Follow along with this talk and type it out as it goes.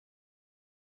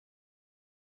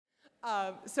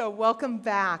So welcome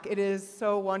back. It is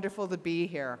so wonderful to be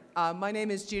here. My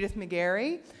name is Judith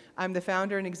McGarry. I'm the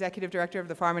founder and executive director of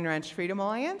the Farm and Ranch Freedom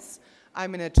Alliance.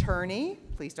 I'm an attorney.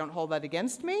 Please don't hold that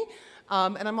against me.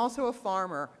 And I'm also a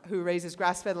farmer who raises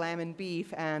grass-fed lamb and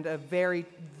beef and a very,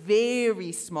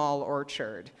 very small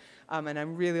orchard. And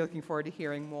I'm really looking forward to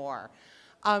hearing more.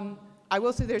 I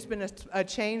will say there's been a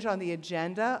change on the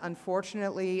agenda.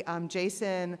 Unfortunately,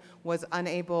 Jason was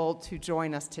unable to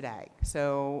join us today.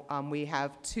 So we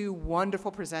have two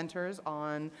wonderful presenters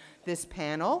on this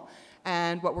panel.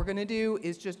 And what we're going to do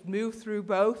is just move through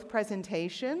both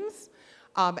presentations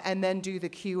and then do the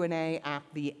Q&A at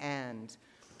the end.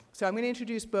 So I'm going to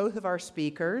introduce both of our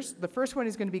speakers. The first one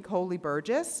is going to be Coley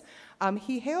Burgess.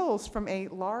 He hails from a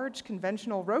large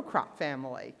conventional row crop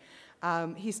family.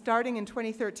 He's starting in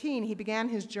 2013. He began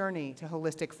his journey to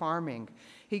holistic farming.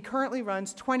 He currently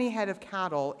runs 20 head of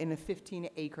cattle in a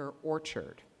 15-acre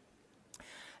orchard.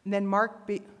 And then Mark,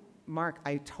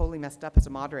 I totally messed up as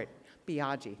a moderator.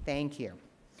 Biaggi, thank you.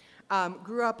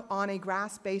 Grew up on a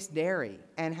grass-based dairy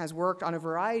and has worked on a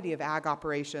variety of ag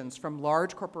operations from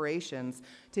large corporations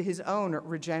to his own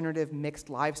regenerative mixed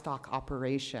livestock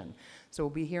operation. So we'll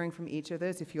be hearing from each of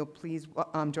those. If you'll please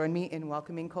join me in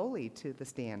welcoming Coley to the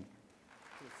stand.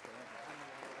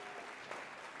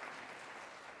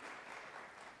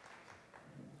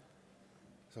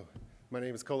 So, my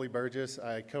name is Coley Burgess.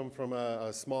 I come from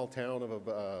a small town of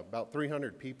about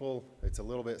 300 people. It's a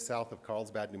little bit south of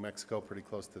Carlsbad, New Mexico, pretty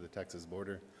close to the Texas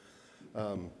border.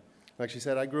 Like she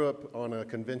said, I grew up on a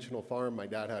conventional farm. My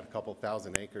dad had a couple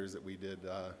thousand acres that we did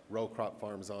row crop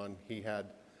farms on. He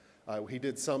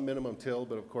did some minimum till,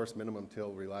 but of course minimum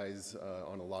till relies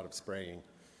on a lot of spraying.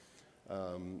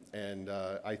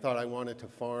 I thought I wanted to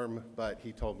farm, but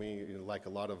he told me, like a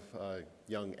lot of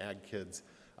young ag kids,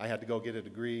 I had to go get a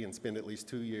degree and spend at least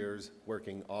 2 years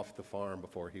working off the farm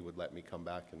before he would let me come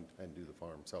back and do the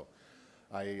farm. So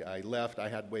I left. I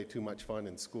had way too much fun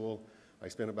in school. I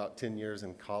spent about 10 years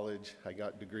in college. I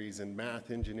got degrees in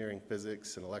math, engineering,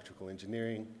 physics, and electrical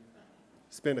engineering.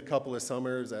 Spent a couple of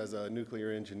summers as a nuclear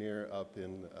engineer up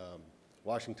in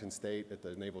Washington State at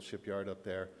the Naval Shipyard up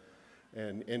there,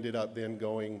 and ended up then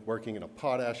working in a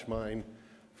potash mine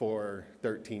for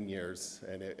 13 years.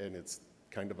 And it's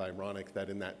kind of ironic that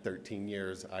in that 13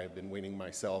 years, I've been weaning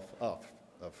myself off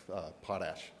of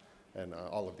potash and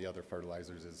all of the other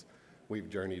fertilizers as we've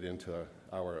journeyed into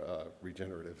our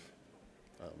regenerative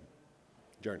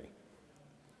journey.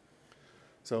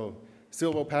 So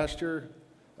silvopasture,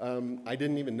 I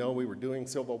didn't even know we were doing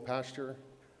silvopasture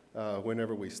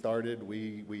whenever we started.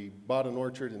 We bought an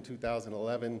orchard in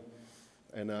 2011,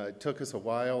 and it took us a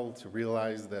while to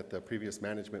realize that the previous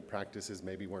management practices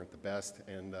maybe weren't the best.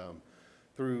 And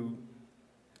through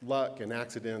luck and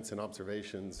accidents and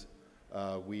observations,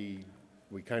 we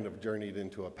kind of journeyed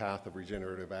into a path of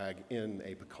regenerative ag in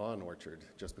a pecan orchard,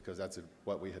 just because that's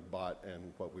what we had bought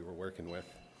and what we were working with.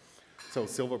 So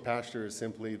silvopasture is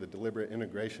simply the deliberate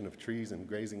integration of trees and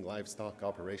grazing livestock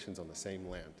operations on the same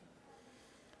land.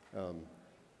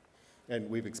 And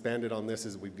we've expanded on this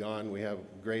as we've gone. We have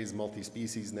grazed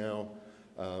multi-species now.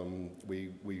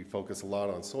 We focus a lot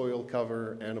on soil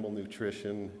cover, animal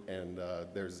nutrition, and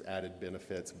there's added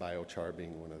benefits, biochar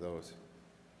being one of those.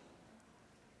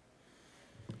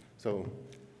 So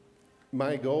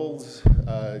my goals,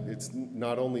 it's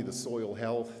not only the soil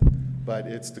health, but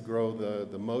it's to grow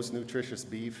the most nutritious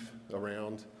beef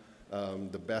around,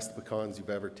 the best pecans you've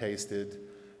ever tasted,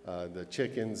 the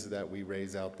chickens that we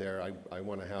raise out there. I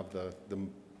want to have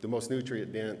the most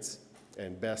nutrient dense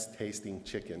and best tasting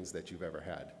chickens that you've ever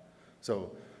had.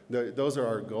 So those are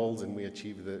our goals, and we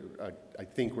achieve that. I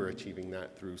think we're achieving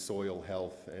that through soil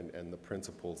health and the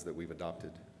principles that we've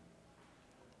adopted.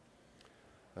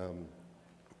 And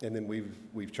then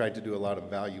we've tried to do a lot of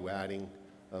value adding.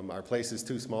 Our place is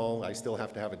too small. I still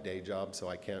have to have a day job, so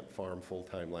I can't farm full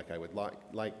time like I would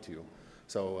like to.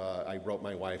 So I roped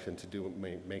my wife into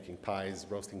making pies,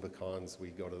 roasting pecans.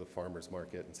 We go to the farmer's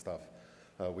market and stuff.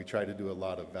 We try to do a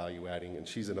lot of value adding, and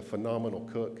she's a phenomenal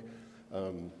cook.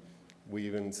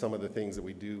 Even some of the things that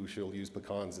we do, she'll use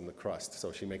pecans in the crust.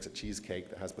 So she makes a cheesecake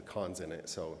that has pecans in it.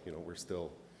 So we're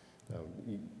still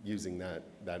using that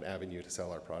avenue to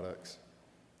sell our products.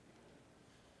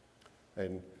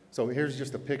 And so here's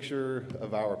just a picture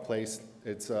of our place.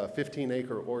 It's a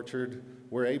 15-acre orchard.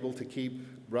 We're able to keep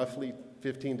roughly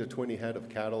 15 to 20 head of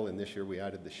cattle, and this year we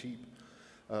added the sheep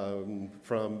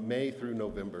from May through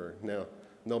November. Now,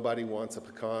 nobody wants a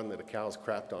pecan that a cow's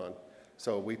crapped on.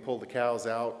 So we pull the cows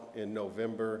out in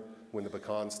November when the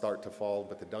pecans start to fall,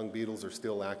 but the dung beetles are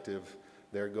still active.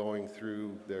 They're going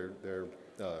through, they're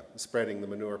spreading the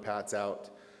manure pats out,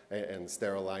 and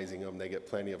sterilizing them. They get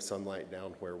plenty of sunlight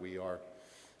down where we are.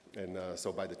 And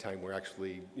so by the time we're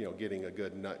actually, getting a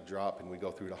good nut drop and we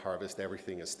go through to harvest,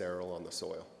 everything is sterile on the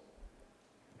soil.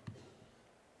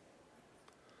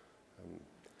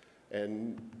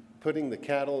 And putting the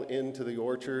cattle into the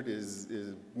orchard is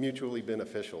mutually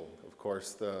beneficial. Of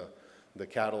course, the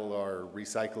cattle are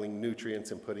recycling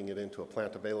nutrients and putting it into a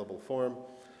plant-available form.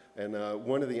 And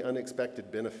one of the unexpected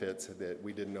benefits that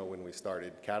we didn't know when we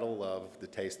started, cattle love the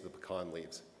taste of the pecan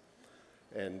leaves.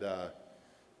 And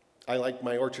I like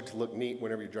my orchard to look neat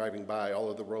whenever you're driving by. All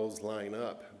of the rows line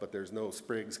up, but there's no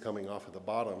sprigs coming off of the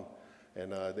bottom.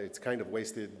 And it's kind of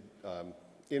wasted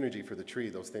energy for the tree.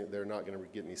 Those things, they're not going to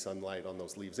get any sunlight on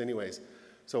those leaves anyways.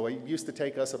 So it used to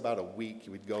take us about a week.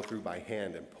 We'd go through by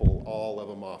hand and pull all of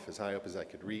them off as high up as I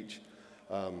could reach.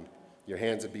 Your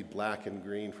hands would be black and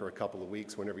green for a couple of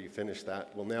weeks whenever you finish that.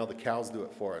 Well, now the cows do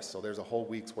it for us. So there's a whole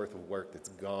week's worth of work that's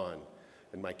gone.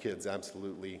 And my kids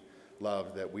absolutely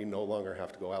love that we no longer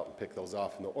have to go out and pick those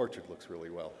off, and the orchard looks really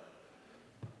well.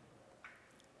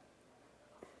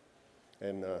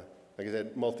 And like I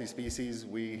said, multi-species,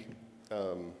 we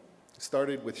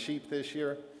started with sheep this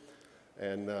year,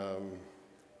 and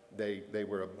they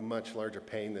were a much larger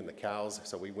pain than the cows,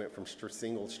 so we went from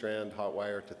single strand hot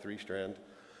wire to 3-strand,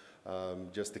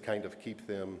 just to kind of keep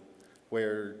them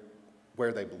where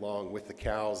they belong with the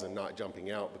cows and not jumping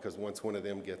out, because once one of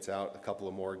them gets out, a couple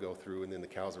of more go through, and then the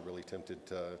cows are really tempted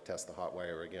to test the hot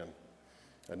wire again.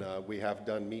 And we have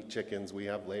done meat chickens. We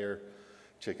have layer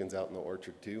chickens out in the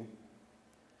orchard too.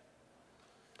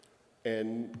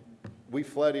 And we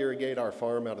flood irrigate our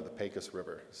farm out of the Pecos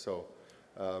River. So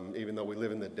even though we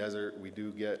live in the desert, we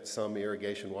do get some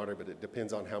irrigation water, but it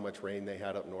depends on how much rain they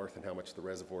had up north and how much the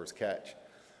reservoirs catch.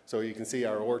 So you can see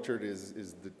our orchard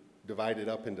is divided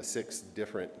up into 6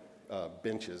 different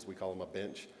benches. We call them a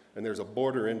bench. And there's a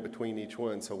border in between each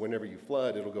one, so whenever you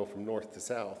flood, it'll go from north to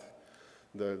south.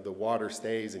 The water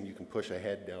stays, and you can push a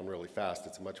head down really fast.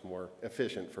 It's much more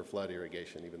efficient for flood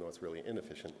irrigation, even though it's really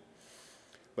inefficient.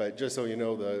 But just so you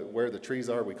know, where the trees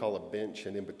are, we call a bench,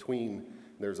 and in between,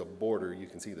 there's a border. You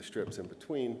can see the strips in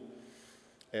between.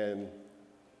 And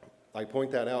I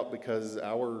point that out because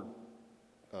our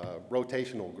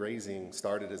rotational grazing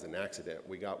started as an accident.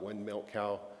 We got one milk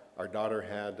cow. Our daughter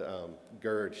had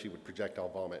GERD. She would projectile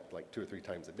vomit like 2 or 3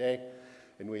 times a day.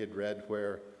 And we had read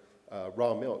where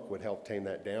raw milk would help tame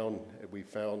that down. We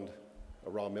found a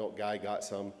raw milk guy, got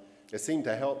some. It seemed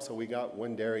to help, so we got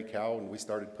one dairy cow, and we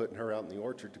started putting her out in the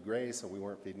orchard to graze, so we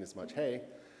weren't feeding as much hay.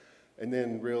 And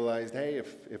then realized, hey,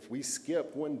 if we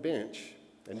skip one bench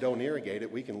and don't irrigate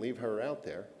it, we can leave her out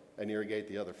there and irrigate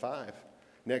the other 5.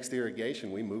 Next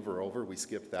irrigation, we move her over, we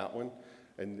skip that one,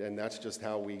 and that's just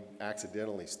how we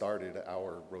accidentally started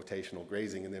our rotational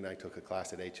grazing. And then I took a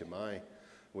class at HMI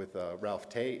with Ralph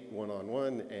Tate,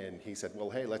 one-on-one, and he said, well,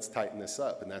 hey, let's tighten this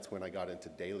up, and that's when I got into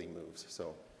daily moves.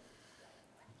 So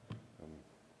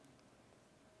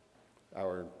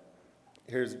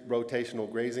here's rotational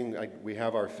grazing. We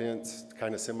have our fence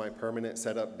kind of semi-permanent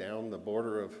set up down the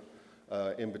border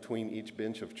of in between each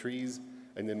bench of trees,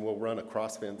 and then we'll run a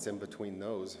cross fence in between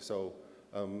those. So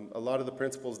a lot of the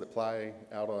principles that apply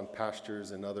out on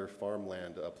pastures and other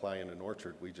farmland apply in an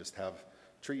orchard. We just have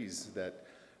trees that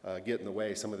get in the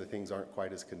way. Some of the things aren't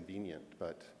quite as convenient,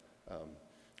 but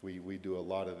we do a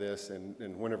lot of this.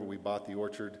 And whenever we bought the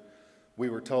orchard, we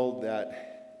were told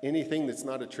that anything that's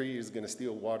not a tree is going to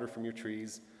steal water from your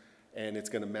trees, and it's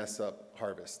going to mess up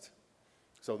harvest.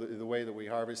 So the way that we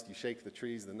harvest, you shake the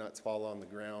trees, the nuts fall on the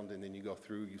ground, and then you go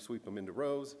through, you sweep them into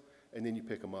rows, and then you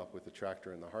pick them up with the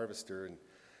tractor and the harvester.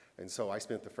 And so I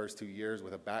spent the first 2 years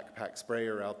with a backpack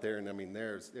sprayer out there, and I mean,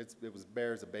 it was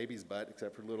bare as a baby's butt,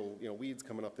 except for little weeds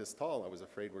coming up this tall. I was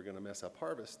afraid we're going to mess up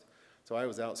harvest. So I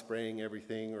was out spraying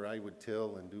everything, or I would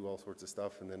till and do all sorts of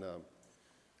stuff, and then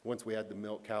once we had the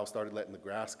milk cow, started letting the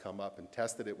grass come up and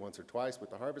tested it once or twice with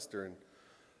the harvester,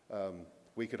 and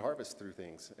we could harvest through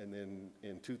things. And then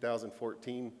in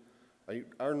 2014,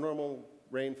 our normal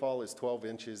rainfall is 12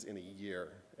 inches in a year,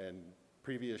 and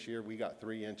previous year we got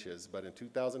 3 inches, but in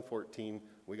 2014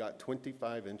 we got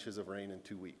 25 inches of rain in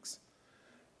 2 weeks.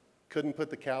 Couldn't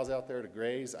put the cows out there to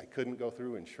graze. I couldn't go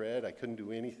through and shred. I couldn't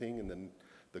do anything, and then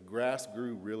the grass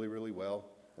grew really, really well,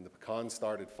 and the pecans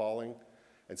started falling.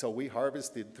 And so we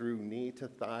harvested through knee to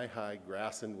thigh high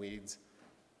grass and weeds,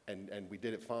 and we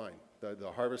did it fine.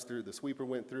 The harvester, the sweeper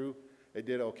went through, it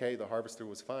did okay, the harvester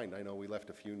was fine. I know we left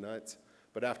a few nuts,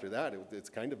 but after that, it's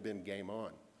kind of been game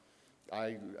on.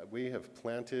 We have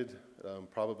planted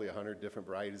probably 100 different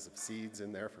varieties of seeds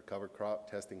in there for cover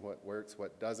crop, testing what works,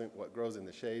 what doesn't, what grows in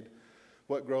the shade,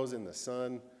 what grows in the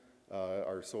sun.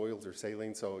 Our soils are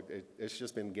saline, so it's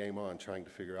just been game on trying to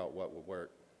figure out what will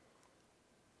work.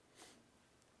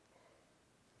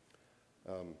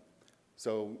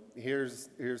 So here's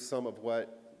some of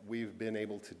what we've been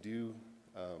able to do,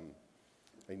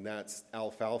 and that's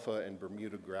alfalfa and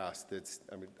Bermuda grass.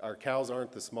 I mean, our cows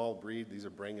aren't the small breed. These are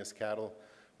Brangus cattle.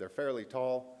 They're fairly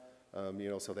tall,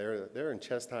 so they're in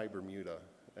chest-high Bermuda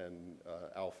and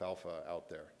alfalfa out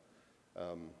there.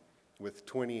 With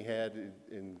 20 head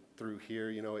in through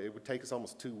here, it would take us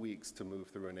almost 2 weeks to move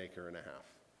through an acre and a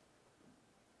half.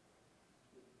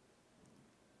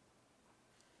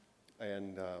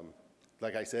 And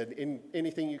like I said,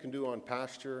 anything you can do on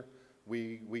pasture,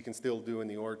 we can still do in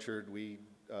the orchard. We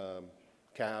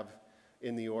calve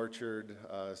in the orchard,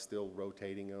 still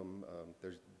rotating them.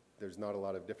 There's not a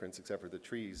lot of difference except for the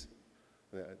trees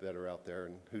that are out there,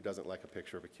 and who doesn't like a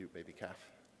picture of a cute baby calf?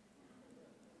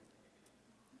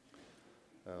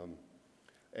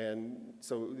 And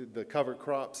so the cover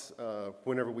crops,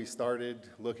 whenever we started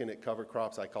looking at cover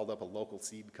crops, I called up a local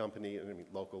seed company, and I mean,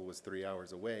 local was 3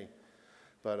 hours away.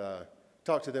 But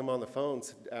talked to them on the phone,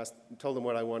 told them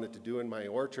what I wanted to do in my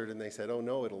orchard, and they said, oh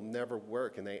no, it'll never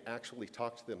work. And they actually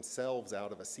talked themselves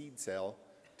out of a seed sale,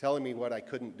 telling me what I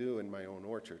couldn't do in my own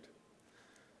orchard.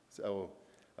 So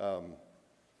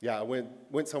yeah, I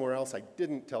went somewhere else. I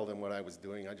didn't tell them what I was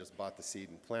doing. I just bought the seed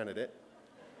and planted it.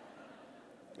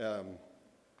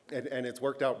 And it's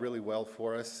worked out really well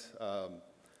for us.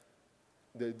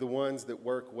 The ones that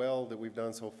work well that we've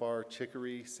done so far: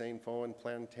 chicory, sainfoin,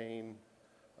 plantain,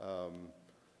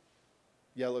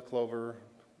 yellow clover,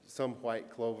 some white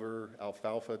clover,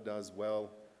 alfalfa does well,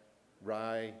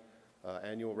 rye,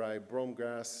 annual rye, brome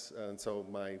grass. And so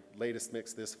my latest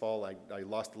mix this fall, I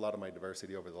lost a lot of my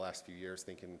diversity over the last few years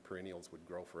thinking perennials would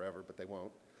grow forever, but they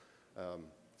won't.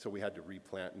 So we had to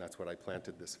replant, and that's what I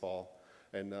planted this fall.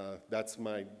 And that's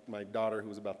my daughter, who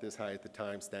was about this high at the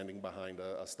time, standing behind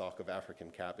a stalk of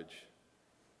African cabbage.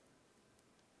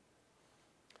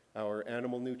 Our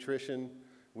animal nutrition,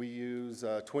 we use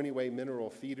a 20-way mineral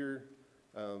feeder.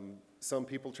 Some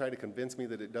people try to convince me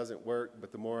that it doesn't work,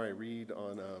 but the more I read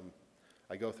on,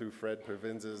 I go through Fred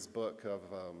Provenza's book of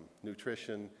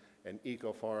nutrition and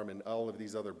Eco-Farm and all of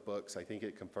these other books, I think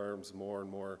it confirms more and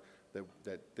more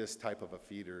that this type of a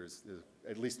feeder is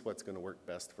at least what's going to work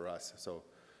best for us. So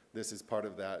this is part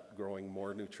of that, growing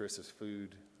more nutritious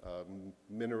food,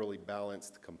 minerally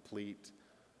balanced, complete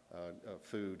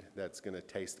food that's going to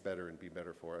taste better and be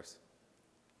better for us.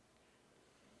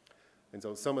 And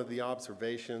so some of the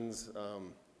observations,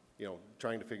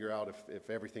 trying to figure out if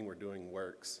everything we're doing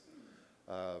works.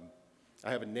 I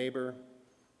have a neighbor.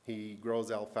 He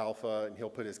grows alfalfa, and he'll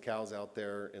put his cows out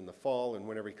there in the fall, and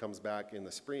whenever he comes back in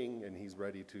the spring and he's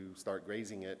ready to start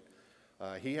grazing it,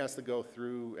 he has to go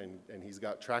through, and he's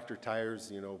got tractor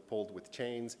tires, pulled with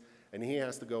chains, and he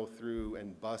has to go through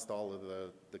and bust all of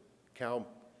the cow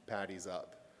patties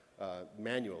up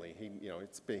manually.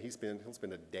 He'll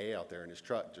spend a day out there in his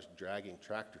truck just dragging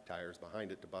tractor tires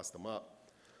behind it to bust them up.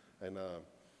 And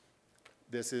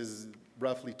this is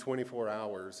roughly 24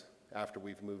 hours after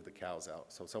we've moved the cows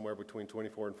out. So somewhere between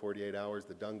 24 and 48 hours,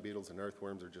 the dung beetles and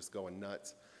earthworms are just going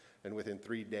nuts. And within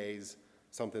 3 days,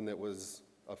 something that was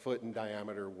a foot in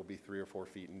diameter will be 3 or 4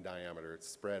 feet in diameter. It's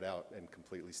spread out and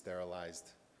completely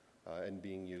sterilized and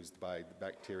being used by the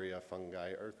bacteria,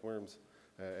 fungi, earthworms,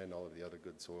 and all of the other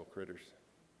good soil critters.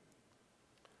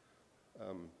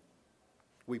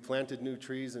 We planted new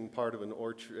trees in part of an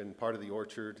orchard, in part of the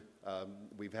orchard.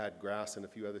 We've had grass and a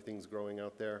few other things growing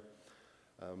out there.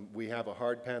 We have a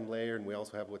hard pan layer, and we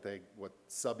also have what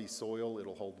subby soil.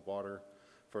 It'll hold water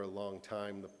for a long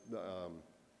time. The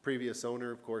previous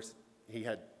owner, of course, he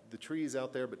had the trees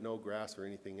out there, but no grass or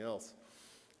anything else,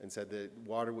 and said that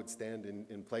water would stand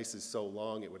in places so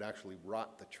long it would actually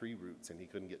rot the tree roots, and he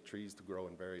couldn't get trees to grow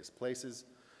in various places.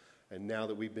 And now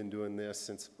that we've been doing this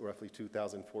since roughly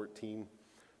 2014,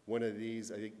 one of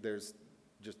these, I think there's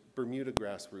just Bermuda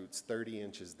grass roots 30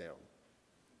 inches down.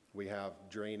 We have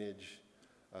drainage.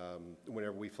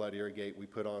 Whenever we flood irrigate, we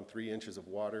put on 3 inches of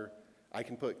water. I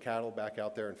can put cattle back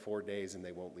out there in 4 days and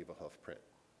they won't leave a hoof print.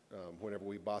 Whenever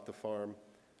we bought the farm,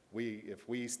 if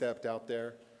we stepped out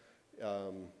there,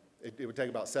 it would take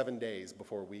about 7 days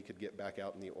before we could get back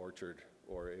out in the orchard,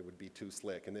 or it would be too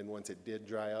slick. And then once it did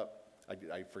dry up,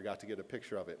 I forgot to get a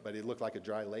picture of it, but it looked like a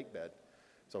dry lake bed.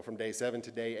 So from day 7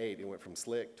 to day 8, it went from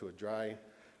slick to a dry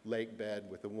lake bed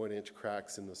with the 1-inch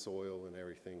cracks in the soil and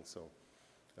everything. So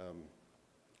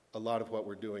a lot of what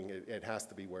we're doing, it has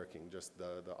to be working, just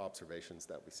the observations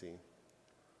that we see.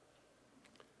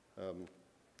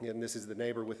 And this is the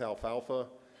neighbor with alfalfa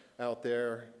out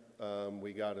there.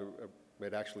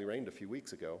 It actually rained a few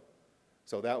weeks ago,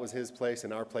 So that was his place,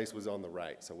 and our place was on the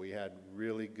right. So we had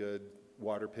really good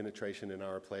water penetration in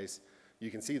our place.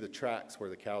 You can see the tracks where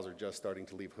the cows are just starting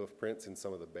to leave hoof prints in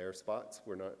some of the bare spots.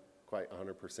 We're not quite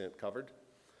 100% covered.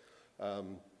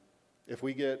 If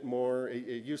we get more,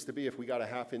 it used to be if we got a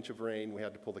 ½ inch of rain, we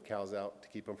had to pull the cows out to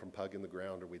keep them from pugging the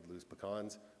ground or we'd lose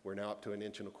pecans. We're now up to 1.25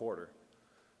 inches.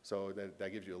 So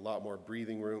that gives you a lot more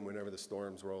breathing room whenever the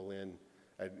storms roll in.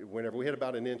 Whenever we hit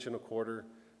about 1.25 inches,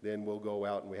 then we'll go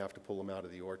out and we have to pull them out of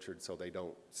the orchard so they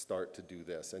don't start to do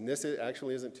this. And this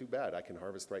actually isn't too bad. I can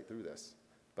harvest right through this.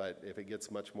 But if it gets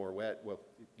much more wet, well,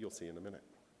 you'll see in a minute.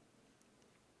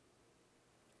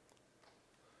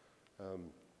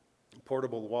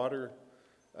 Portable water.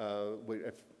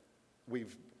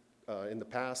 We've in the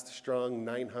past strung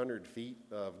 900 feet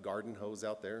of garden hose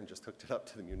out there and just hooked it up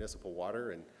to the municipal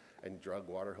water and drug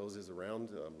water hoses around,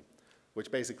 which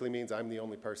basically means I'm the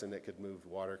only person that could move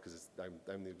water because I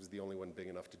was the only one big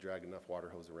enough to drag enough water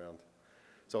hose around.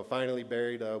 So finally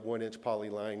buried a 1-inch poly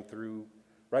line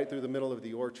right through the middle of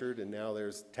the orchard, and now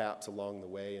there's taps along the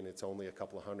way, and it's only a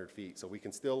couple of 100 feet. So we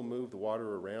can still move the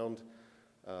water around.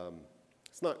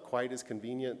 It's not quite as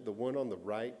convenient. The one on the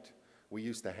right, we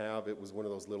used to have, it was one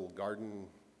of those little garden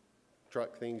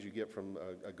truck things you get from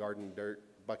a garden dirt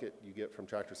bucket you get from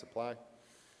Tractor Supply.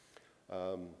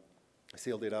 I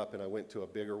sealed it up and I went to a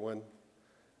bigger one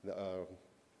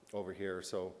over here.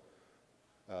 So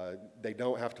they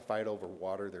don't have to fight over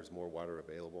water. There's more water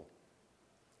available.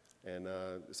 And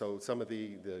so some of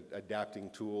the adapting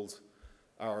tools,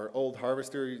 our old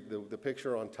harvester, the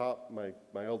picture on top,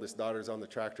 my oldest daughter's on the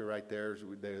tractor right there.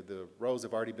 The rows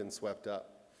have already been swept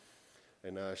up.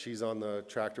 And she's on the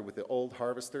tractor with the old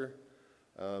harvester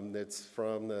that's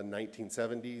from the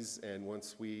 1970s. And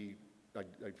once I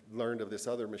learned of this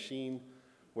other machine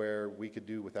where we could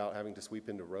do without having to sweep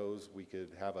into rows, we could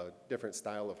have a different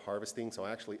style of harvesting. So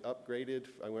I actually upgraded.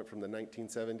 I went from the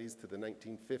 1970s to the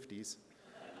 1950s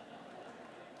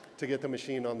to get the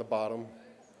machine on the bottom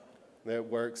that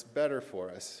works better for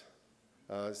us.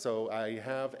 So I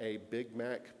have a Big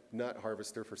Mac nut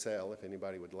harvester for sale if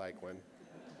anybody would like one.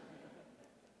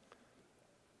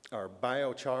 Our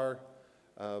biochar,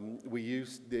 we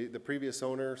used the previous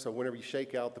owner, so whenever you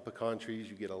shake out the pecan trees,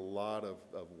 you get a lot of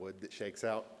wood that shakes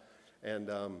out. And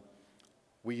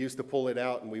we used to pull it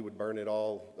out and we would burn it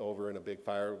all over in a big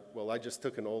fire. Well, I just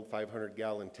took an old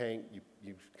 500-gallon tank,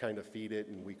 you kind of feed it,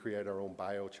 and we create our own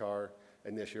biochar.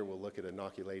 And this year we'll look at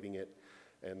inoculating it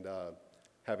and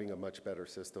having a much better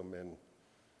system.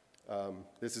 And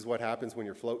this is what happens when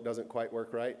your float doesn't quite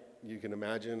work right. You can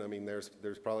imagine, I mean, there's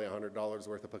probably $100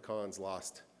 worth of pecans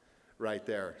lost right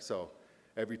there. So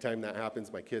every time that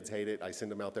happens, my kids hate it. I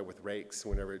send them out there with rakes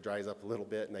whenever it dries up a little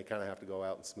bit, and they kind of have to go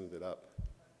out and smooth it up.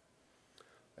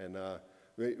 And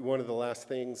one of the last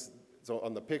things, so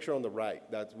on the picture on the right,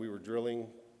 we were drilling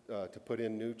to put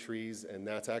in new trees, and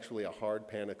that's actually a hard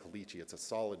pan of caliche. It's a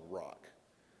solid rock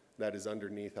that is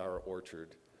underneath our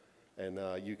orchard. And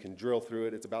you can drill through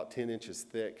it. It's about 10 inches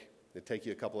thick. It'd take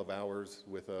you a couple of hours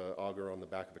with an auger on the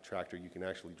back of a tractor. You can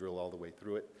actually drill all the way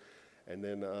through it. And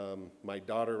then my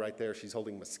daughter right there, she's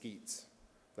holding mesquites.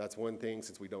 That's one thing,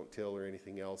 since we don't till or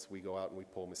anything else, we go out and we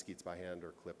pull mesquites by hand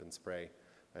or clip and spray.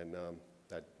 And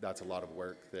that's a lot of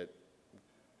work that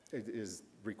is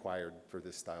required for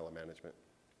this style of management.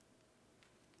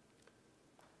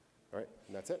 All right,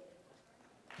 and that's it.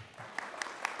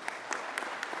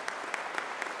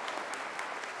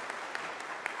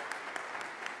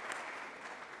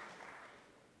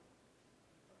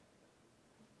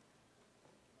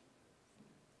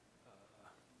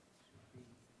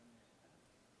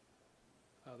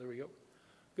 There we go.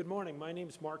 Good morning. My name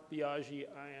is Mark Biaggi.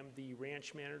 I am the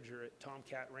ranch manager at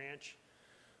TomKat Ranch.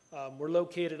 We're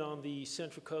located on the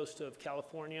central coast of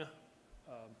California,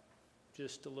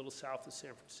 just a little south of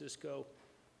San Francisco.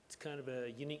 It's kind of a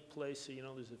unique place. So, you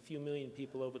know, there's a few million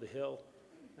people over the hill,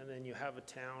 and then you have a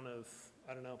town of,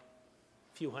 I don't know,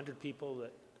 a few hundred people.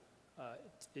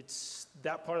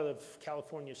 That part of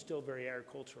California is still very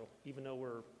agricultural, even though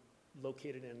we're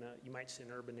located in, you might say, an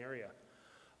urban area.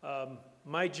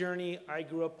 My journey, I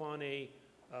grew up on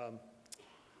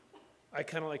I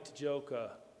kind of like to joke,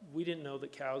 we didn't know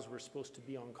that cows were supposed to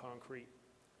be on concrete.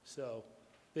 So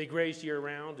they grazed year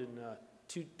round, and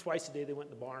twice a day they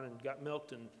went in the barn and got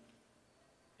milked,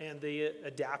 and they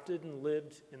adapted and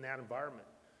lived in that environment.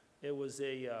 It was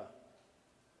be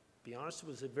honest, it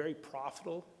was a very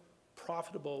profitable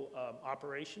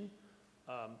operation.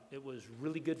 It was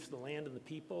really good for the land and the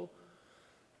people.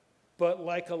 But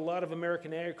like a lot of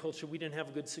American agriculture, we didn't have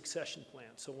a good succession plan,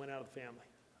 so it went out of the family.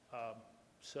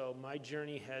 So my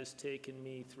journey has taken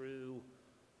me through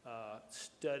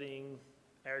studying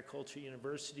agriculture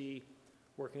university,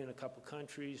 working in a couple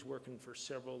countries, working for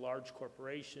several large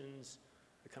corporations.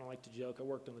 I kind of like to joke, I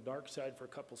worked on the dark side for a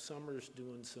couple summers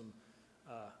doing some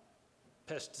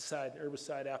pesticide,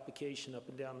 herbicide application up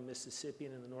and down the Mississippi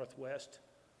and in the Northwest.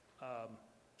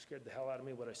 Scared the hell out of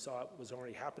me what I saw was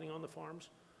already happening on the farms.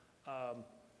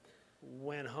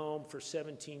 Went home for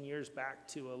 17 years back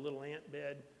to a little ant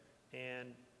bed, and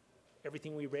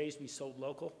everything we raised we sold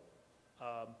local.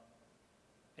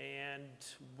 And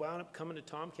wound up coming to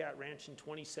TomKat Ranch in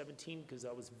 2017 because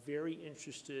I was very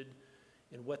interested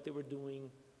in what they were doing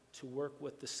to work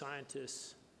with the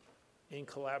scientists in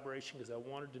collaboration, because I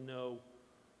wanted to know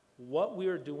what we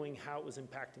were doing, how it was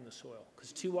impacting the soil.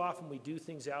 Because too often we do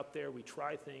things out there, we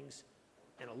try things,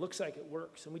 and it looks like it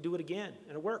works, and we do it again,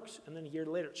 and it works, and then a year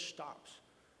later it stops.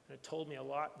 And it told me a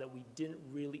lot that we didn't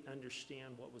really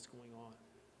understand what was going on.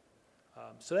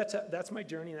 So that's my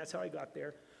journey, and that's how I got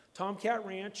there. TomKat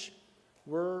Ranch,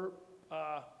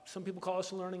 some people call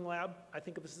us a learning lab. I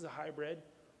think of us as a hybrid.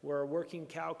 We're a working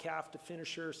cow-calf to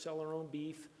finisher, sell our own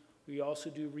beef. We also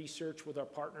do research with our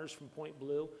partners from Point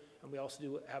Blue, and we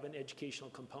also have an educational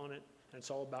component, and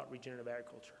it's all about regenerative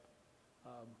agriculture.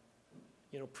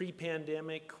 You know,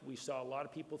 pre-pandemic, we saw a lot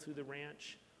of people through the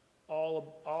ranch,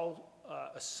 all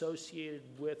associated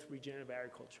with regenerative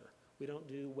agriculture. We don't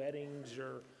do weddings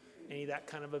or any of that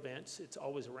kind of events. It's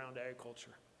always around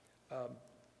agriculture.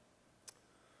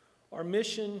 Our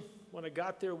mission when I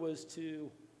got there was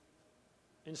to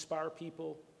inspire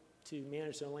people to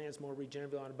manage their lands more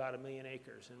regeneratively on about 1 million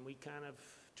acres. And we kind of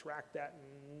tracked that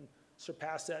and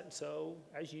surpassed that. And so,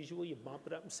 as usual, you bump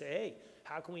it up and say, hey,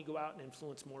 how can we go out and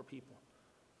influence more people?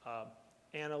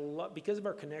 And because of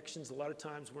our connections, a lot of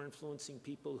times we're influencing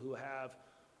people who have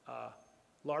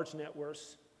large net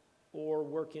worths or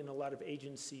work in a lot of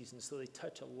agencies, and so they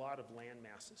touch a lot of land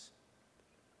masses.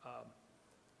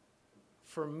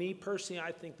 For me personally,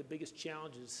 I think the biggest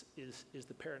challenge is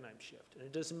the paradigm shift. And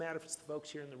it doesn't matter if it's the folks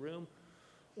here in the room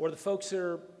or the folks that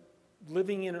are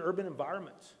living in urban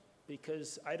environments,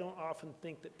 because I don't often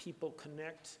think that people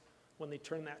connect when they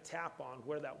turn that tap on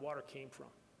where that water came from.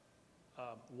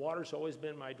 Water's always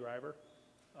been my driver.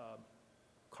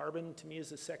 Carbon to me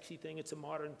is a sexy thing, it's a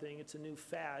modern thing, it's a new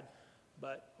fad,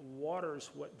 but water's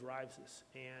what drives us.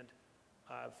 And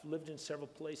I've lived in several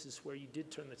places where you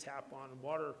did turn the tap on, and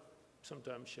water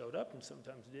sometimes showed up and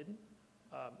sometimes didn't.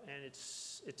 And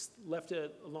it's left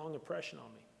a long impression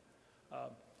on me.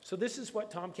 So this is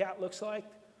what TomKat looks like.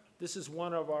 This is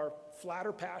one of our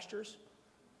flatter pastures.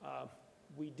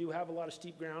 We do have a lot of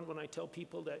steep ground. When I tell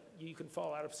people that you can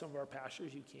fall out of some of our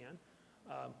pastures, you can.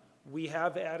 We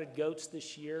have added goats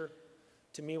this year.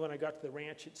 To me, when I got to the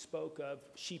ranch, it spoke of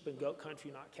sheep and goat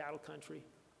country, not cattle country,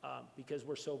 because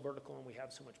we're so vertical and we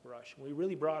have so much brush. We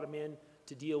really brought them in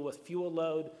to deal with fuel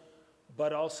load,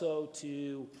 but also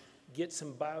to get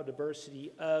some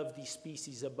biodiversity of the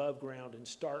species above ground and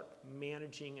start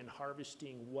managing and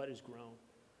harvesting what is grown.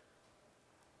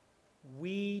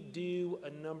 We do a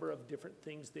number of different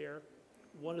things there.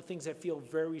 One of the things I feel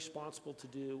very responsible to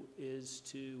do is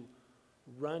to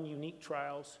run unique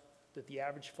trials that the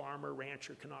average farmer,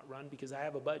 rancher cannot run, because I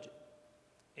have a budget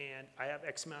and I have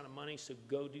X amount of money, so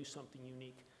go do something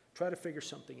unique. Try to figure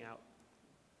something out.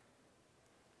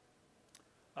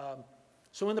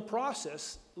 So in the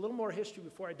process, a little more history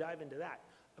before I dive into that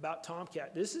about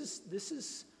TomKat. This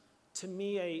is to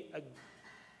me a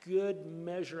good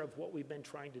measure of what we've been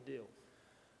trying to do.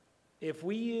 If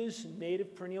we use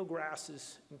native perennial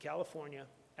grasses in California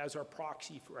as our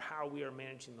proxy for how we are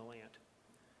managing the land,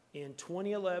 in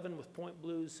 2011 with Point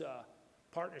Blue's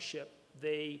partnership,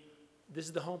 this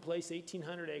is the home place,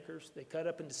 1,800 acres. They cut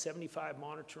up into 75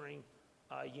 monitoring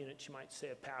units, you might say,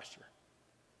 of pasture.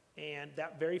 And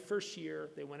that very first year,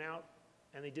 they went out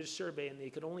and they did a survey, and they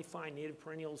could only find native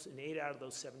perennials in 8 out of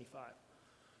those 75.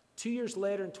 2 years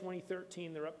later, in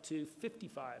 2013, they're up to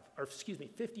 58 out of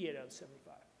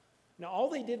 75. Now, all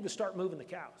they did was start moving the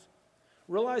cows.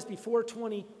 Realized before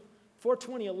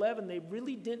 2011, they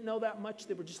really didn't know that much.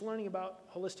 They were just learning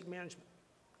about holistic management,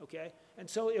 okay? And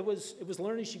so it was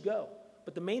learn as you go.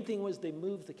 But the main thing was they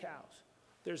moved the cows.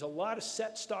 There's a lot of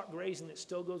set stock grazing that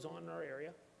still goes on in our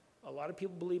area. A lot of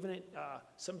people believe in it.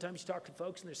 Sometimes you talk to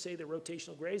folks and they say they're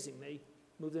rotational grazing. They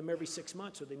move them every 6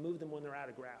 months, or they move them when they're out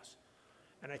of grass.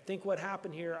 And I think what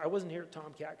happened here, I wasn't here at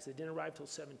TomKat because I didn't arrive till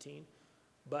 17,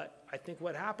 but I think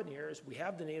what happened here is we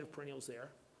have the native perennials there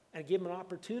and give them an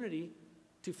opportunity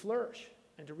to flourish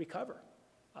and to recover.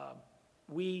 I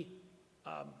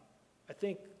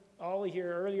think Ollie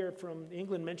here earlier from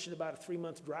England mentioned about a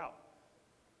 3-month drought.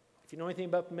 If you know anything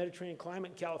about the Mediterranean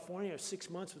climate in California, 6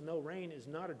 months with no rain is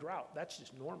not a drought. That's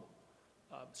just normal.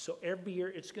 So every year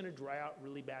it's going to dry out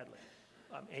really badly.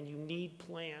 And you need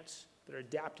plants that are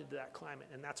adapted to that climate,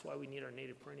 and that's why we need our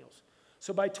native perennials.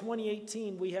 So by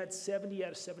 2018, we had 70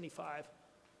 out of 75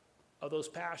 of those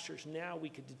pastures. Now we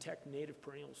could detect native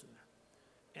perennials in there.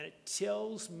 And it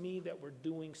tells me that we're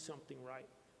doing something right.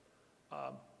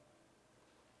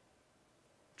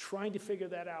 Trying to figure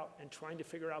that out and trying to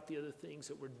figure out the other things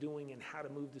that we're doing and how to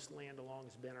move this land along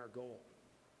has been our goal.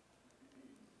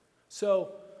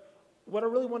 So what I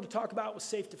really wanted to talk about was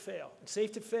safe to fail. And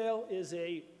safe to fail is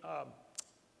a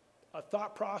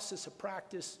thought process, a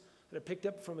practice that I picked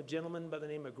up from a gentleman by the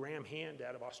name of Graham Hand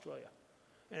out of Australia.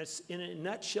 And it's, in a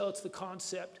nutshell, it's the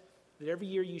concept that every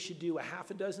year you should do a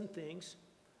half a dozen things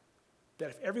that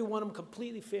if every one of them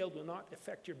completely failed will not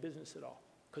affect your business at all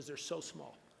because they're so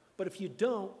small. But if you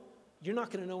don't, you're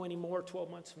not going to know any more 12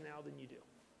 months from now than you do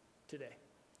today.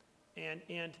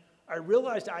 And I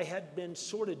realized I had been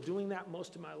sort of doing that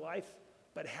most of my life,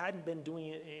 but hadn't been doing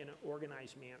it in an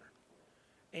organized manner.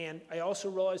 And I also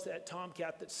realized that at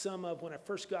TomKat that when I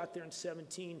first got there in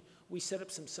 17, we set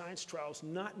up some science trials,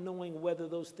 not knowing whether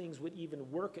those things would even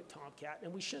work at TomKat,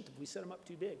 and we shouldn't have. We set them up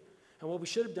too big. And what we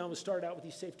should have done was start out with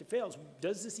these safe to fails.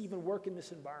 Does this even work in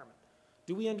this environment?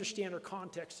 Do we understand our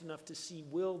context enough to see,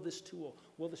 will this tool,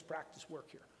 will this practice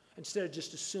work here? Instead of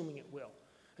just assuming it will.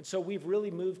 And so we've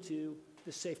really moved to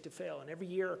the safe to fail. And every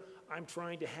year I'm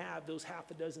trying to have those half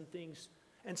a dozen things.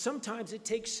 And sometimes it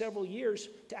takes several years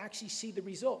to actually see the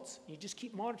results. You just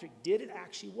keep monitoring. Did it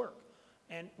actually work?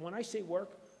 And when I say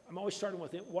work, I'm always starting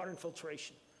with water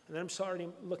infiltration. And then I'm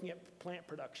starting looking at plant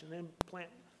production, then plant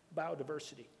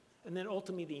biodiversity, and then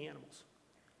ultimately the animals.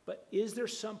 But is there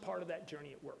some part of that journey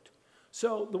it worked?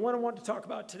 So the one I want to talk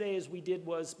about today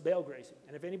was bale grazing.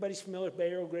 And if anybody's familiar with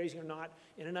bale grazing or not,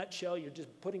 in a nutshell, you're just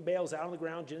putting bales out on the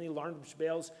ground, generally large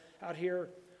bales out here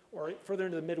or further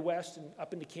into the Midwest and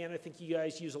up into Canada. I think you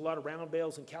guys use a lot of round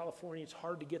bales. In California, it's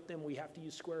hard to get them. We have to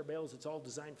use square bales. It's all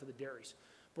designed for the dairies.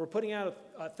 But we're putting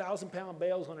out 1,000-pound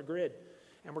bales on a grid,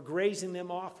 and we're grazing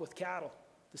them off with cattle,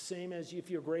 the same as if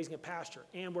you're grazing a pasture.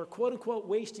 And we're, quote unquote,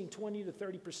 wasting 20 to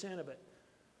 30% of it.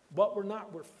 But we're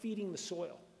not. We're feeding the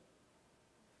soil.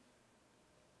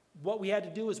 What we had to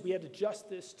do is we had to adjust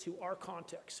this to our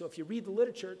context. So if you read the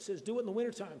literature, it says do it in the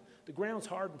wintertime. The ground's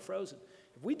hard and frozen.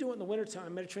 If we do it in the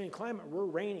wintertime, Mediterranean climate, we're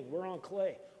raining, we're on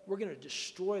clay. We're going to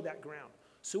destroy that ground.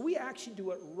 So we actually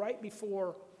do it right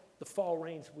before the fall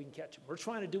rains if we can catch them. We're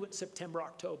trying to do it in September,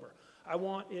 October. I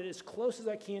want it as close as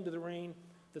I can to the rain,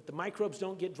 that the microbes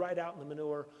don't get dried out in the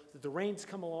manure, that the rains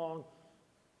come along,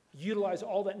 utilize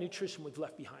all that nutrition we've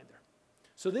left behind there.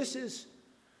 So this is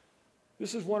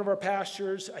one of our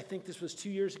pastures. I think this was 2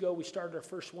 years ago. We started our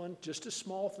first one, just a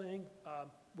small thing.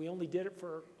 We only did it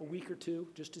for a week or two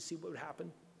just to see what would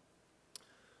happen.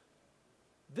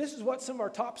 This is what some of our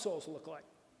topsoils look like.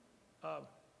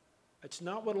 It's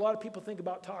not what a lot of people think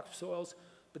about topsoils,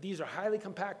 but these are highly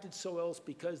compacted soils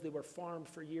because they were farmed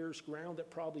for years, ground that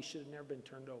probably should have never been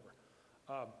turned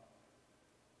over.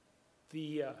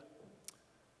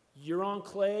 You're on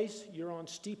clays, you're on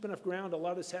steep enough ground. A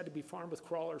lot of this had to be farmed with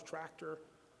crawlers, tractor.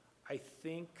 I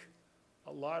think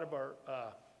a lot of our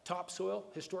topsoil,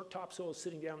 historic topsoil, is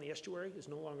sitting down in the estuary, is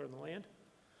no longer on the land.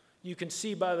 You can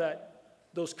see by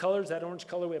those colors, that orange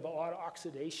color, we have a lot of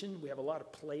oxidation, we have a lot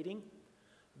of plating.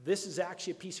 This is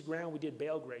actually a piece of ground we did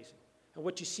bale grazing. And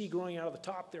what you see growing out of the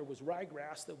top there was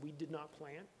ryegrass that we did not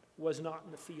plant, was not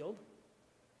in the field,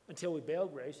 until we bale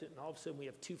grazed it, and all of a sudden we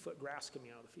have 2-foot grass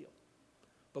coming out of the field.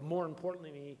 But more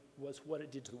importantly to me was what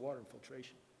it did to the water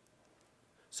infiltration.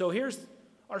 So here's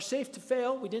our safe to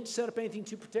fail. We didn't set up anything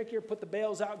too particular, put the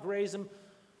bales out, graze them,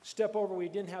 step over where you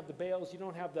didn't have the bales. You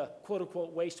don't have the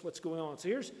quote-unquote waste, what's going on.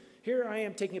 So here I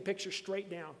am taking a picture straight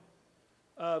down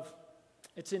of,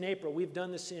 it's in April. We've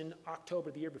done this in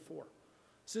October the year before.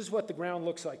 So this is what the ground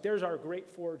looks like. There's our great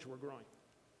forage we're growing.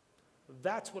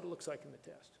 That's what it looks like in the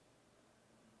test.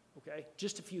 Okay,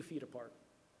 just a few feet apart.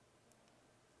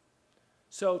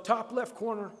 So top left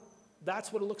corner,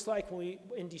 that's what it looks like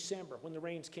in December, when the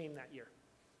rains came that year,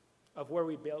 of where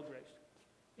we bale grazed.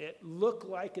 It looked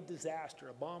like a disaster.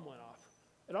 A bomb went off.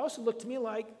 It also looked to me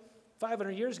like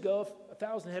 500 years ago, if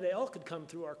 1,000 head of elk had come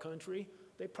through our country,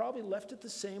 they probably left it the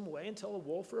same way until a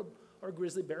wolf or a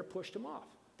grizzly bear pushed them off.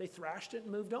 They thrashed it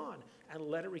and moved on and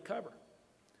let it recover.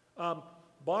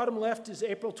 Bottom left is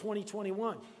April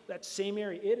 2021. That same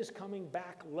area, it is coming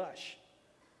back lush.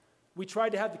 We tried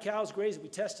to have the cows graze it. We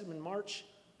tested them in March.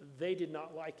 They did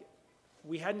not like it.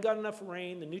 We hadn't got enough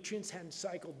rain. The nutrients hadn't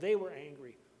cycled. They were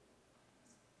angry.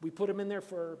 We put them in there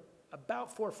for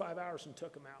about 4 or 5 hours and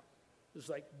took them out. It was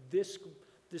like this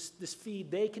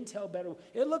feed, they can tell better.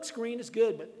 It looks green, it's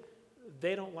good, but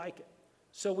they don't like it.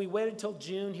 So we waited until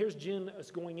June. Here's June that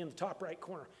was going in the top right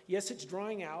corner. Yes, it's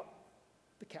drying out.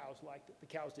 The cows liked it. The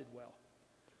cows did well.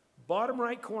 Bottom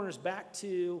right corner is back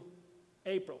to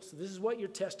April. So this is what your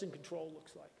test and control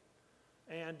looks like.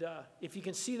 And if you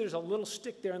can see, there's a little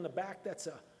stick there in the back. That's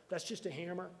just a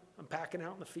hammer I'm packing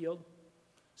out in the field.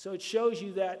 So it shows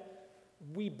you that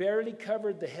we barely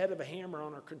covered the head of a hammer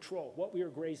on our control, what we were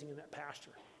grazing in that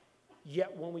pasture.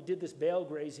 Yet when we did this bale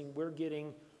grazing, we're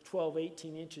getting 12,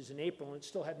 18 inches in April, and it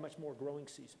still had much more growing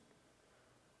season.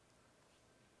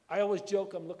 I always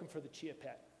joke I'm looking for the chia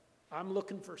pet. I'm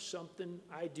looking for something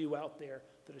I do out there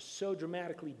that is so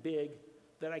dramatically big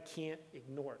that I can't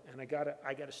ignore it, and I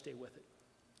gotta stay with it.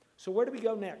 So where do we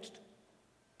go next?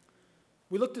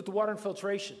 We looked at the water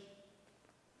infiltration.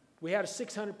 We had a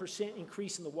 600%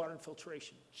 increase in the water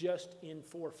infiltration just in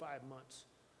 4 or 5 months.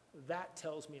 That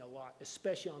tells me a lot,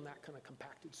 especially on that kind of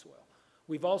compacted soil.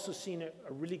 We've also seen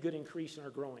a really good increase in our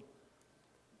growing.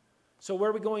 So where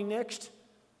are we going next?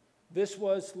 This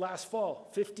was last fall,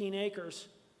 15 acres.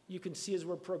 You can see as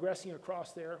we're progressing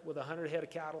across there with 100 head of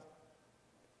cattle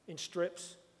in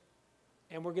strips.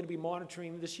 And we're going to be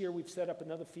monitoring. This year we've set up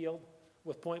another field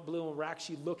with Point Blue, and we're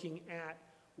actually looking at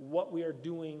what we are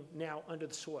doing now under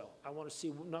the soil. I want to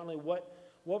see not only what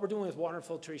we're doing with water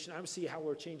infiltration, I want to see how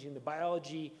we're changing the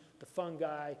biology, the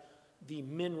fungi, the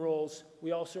minerals.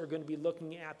 We also are going to be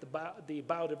looking at the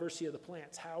biodiversity of the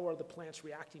plants. How are the plants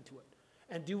reacting to it?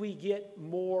 And do we get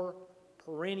more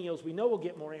perennials? We know we'll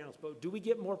get more annuals, but do we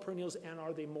get more perennials, and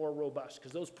are they more robust?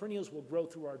 Because those perennials will grow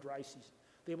through our dry season.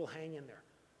 They will hang in there.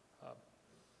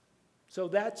 So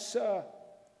that's, and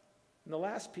the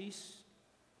last piece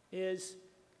is,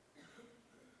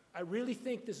 I really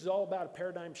think this is all about a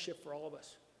paradigm shift for all of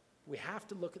us. We have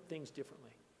to look at things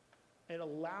differently. It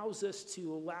allows us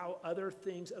to allow other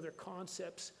things, other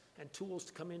concepts and tools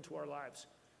to come into our lives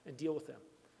and deal with them.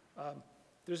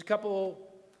 There's a couple,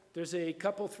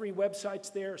 3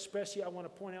 websites there, especially I want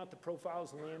to point out the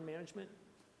Profiles in Land Management.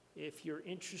 If you're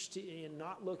interested in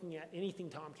not looking at anything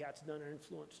TomKat's done or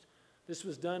influenced. This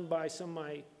was done by some of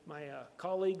my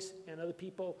colleagues and other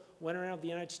people, went around the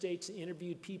United States and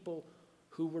interviewed people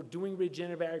who were doing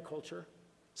regenerative agriculture.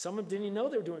 Some of them didn't even know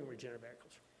they were doing regenerative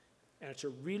agriculture. And it's a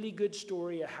really good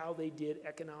story of how they did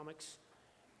economics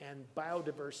and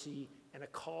biodiversity and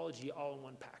ecology all in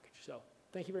one package. So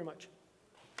thank you very much.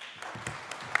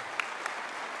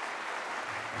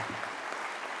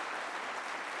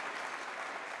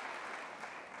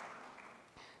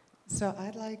 So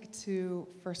I'd like to,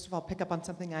 first of all, pick up on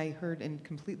something I heard in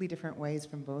completely different ways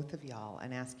from both of y'all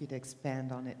and ask you to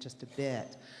expand on it just a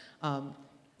bit.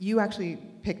 You actually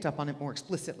picked up on it more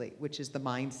explicitly, which is the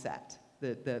mindset,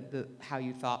 the how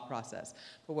you thought process.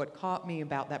 But what caught me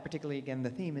about that, particularly, again,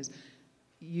 the theme is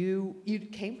you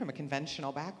came from a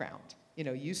conventional background. You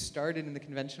know, you started in the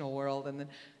conventional world, and then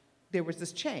there was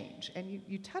this change. And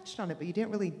you touched on it, but you didn't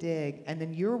really dig. And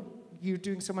then you're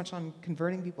doing so much on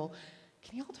converting people.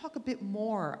 Can you all talk a bit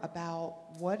more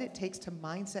about what it takes to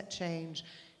mindset change?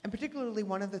 And particularly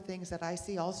one of the things that I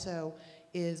see also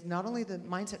is not only the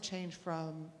mindset change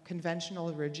from conventional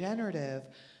to regenerative,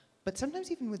 but sometimes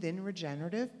even within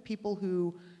regenerative, people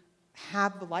who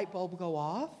have the light bulb go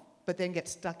off, but then get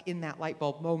stuck in that light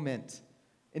bulb moment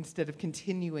instead of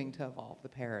continuing to evolve the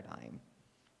paradigm.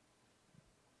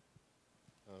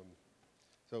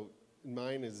 So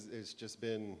mine is just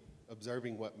been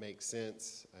observing what makes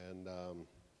sense, and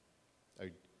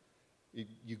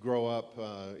you grow up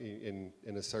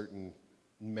in a certain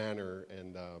manner,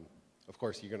 and of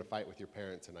course you're going to fight with your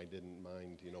parents, and I didn't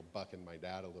mind, you know, bucking my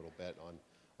dad a little bit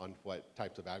on what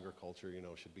types of agriculture, you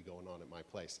know, should be going on at my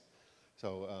place.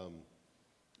 So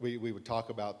we would talk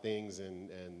about things and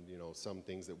you know, some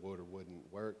things that would or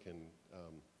wouldn't work, and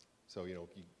so, you know,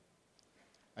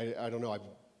 I don't know, I've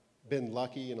been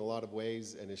lucky in a lot of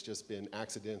ways, and it's just been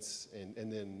accidents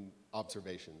and then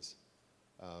observations.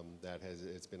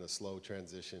 It's been a slow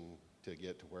transition to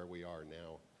get to where we are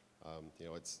now. You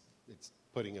know, it's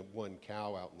putting one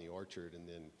cow out in the orchard and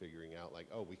then figuring out, like,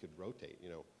 oh, we could rotate, you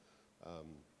know.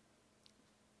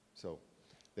 So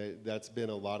that's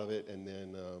been a lot of it, and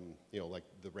then you know, like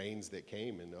the rains that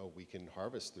came, and oh, we can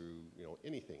harvest through, you know,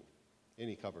 anything,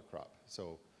 any cover crop.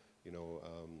 So, you know,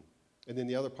 and then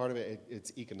the other part of it,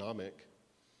 it's economic.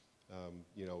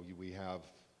 You know, we have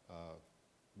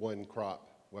one crop.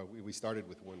 Well, we started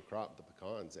with one crop, the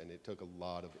pecans, and it took a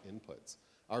lot of inputs.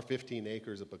 Our 15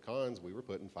 acres of pecans, we were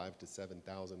putting $5,000 to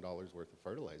 $7,000 worth of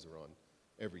fertilizer on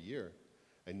every year.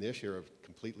 And this year I've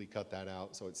completely cut that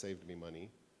out, so it saved me money.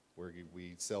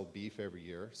 We sell beef every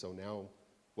year, so now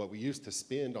what we used to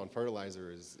spend on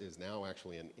fertilizer is now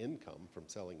actually an income from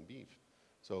selling beef.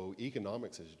 So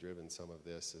economics has driven some of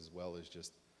this, as well as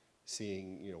just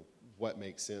seeing, you know, what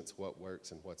makes sense, what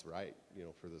works, and what's right, you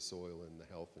know, for the soil and the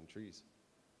health and trees.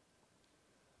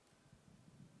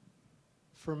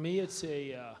 For me, it's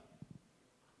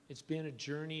been a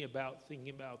journey about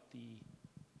thinking about the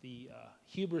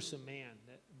hubris of man.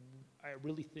 That I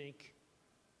really think,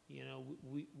 you know,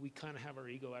 we kind of have our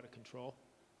ego out of control.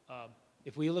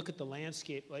 If we look at the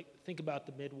landscape, like think about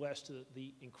the Midwest,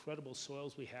 the incredible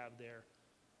soils we have there,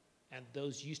 and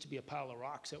those used to be a pile of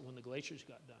rocks that when the glaciers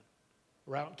got done.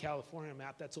 We're out in California,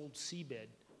 map, that's old seabed,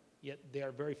 yet they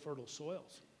are very fertile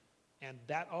soils. And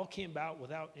that all came about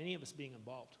without any of us being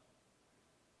involved.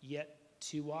 Yet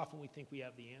too often we think we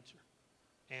have the answer.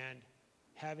 And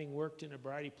having worked in a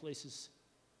variety of places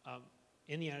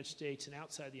in the United States and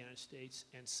outside the United States,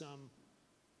 and some,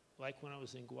 like when I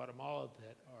was in Guatemala,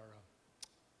 that are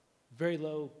very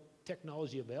low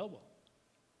technology available,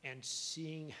 and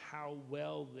seeing how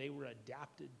well they were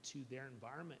adapted to their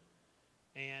environment,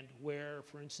 and where,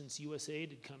 for instance, USAID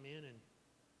had come in and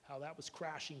how that was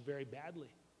crashing very badly.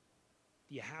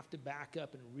 You have to back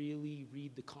up and really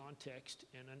read the context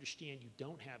and understand you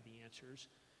don't have the answers,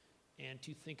 and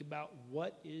to think about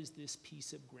what is this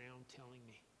piece of ground telling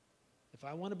me. If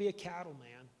I want to be a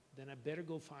cattleman, then I better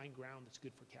go find ground that's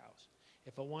good for cows.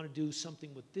 If I want to do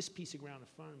something with this piece of ground in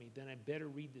front of me, then I better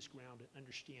read this ground and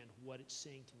understand what it's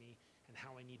saying to me and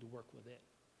how I need to work with it.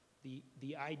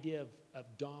 The idea of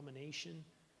domination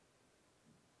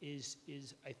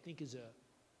I think is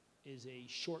a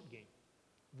short game.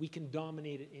 We can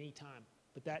dominate at any time,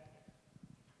 but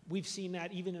we've seen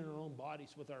that even in our own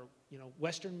bodies with our, you know,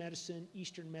 Western medicine,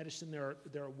 Eastern medicine. There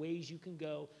are ways you can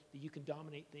go that you can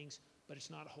dominate things, but it's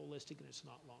not holistic and it's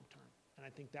not long term. And I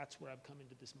think that's where I've come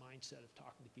into this mindset of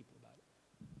talking to people about it.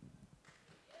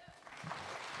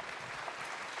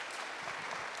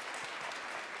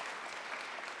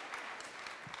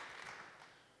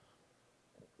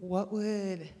 What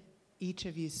would each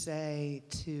of you say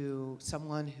to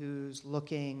someone who's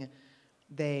looking,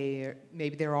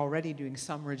 maybe they're already doing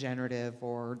some regenerative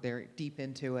or they're deep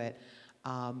into it,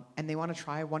 and they want to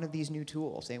try one of these new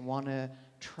tools? They want to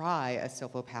try a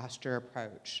silvopasture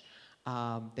approach.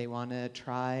 They want to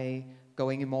try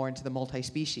going more into the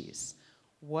multi-species.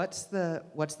 What's the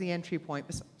entry point?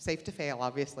 Safe to fail,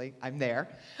 obviously. I'm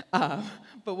there.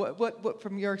 But what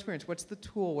from your experience, what's the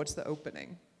tool? What's the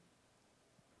opening?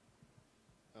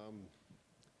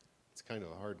 It's kind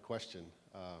of a hard question.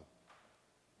 I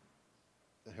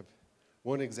have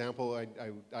one example.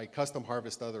 I custom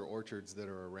harvest other orchards that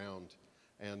are around,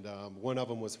 and one of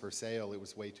them was for sale. It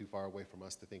was way too far away from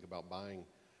us to think about buying.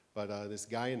 But this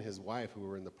guy and his wife, who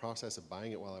were in the process of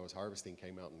buying it while I was harvesting,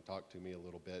 came out and talked to me a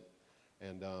little bit.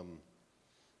 And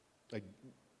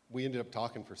we ended up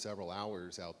talking for several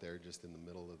hours out there just in the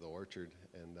middle of the orchard.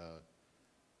 And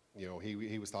you know,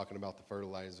 he was talking about the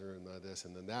fertilizer and this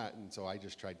and then that. And so I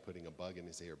just tried putting a bug in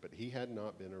his ear. But he had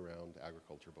not been around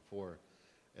agriculture before.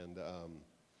 And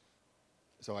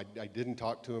so I didn't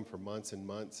talk to him for months and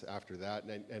months after that.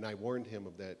 And I warned him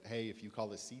of that, hey, if you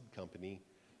call a seed company,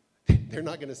 they're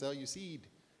not going to sell you seed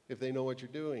if they know what you're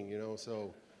doing, you know.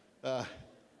 So,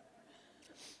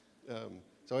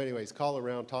 so anyways, call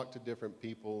around, talk to different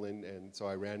people, and so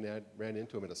I ran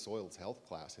into him at a soils health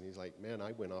class, and he's like, man,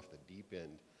 I went off the deep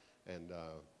end, and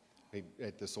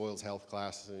at the soils health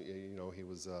class, you know, he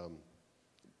was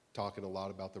talking a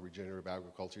lot about the regenerative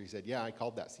agriculture. He said, yeah, I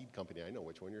called that seed company. I know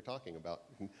which one you're talking about.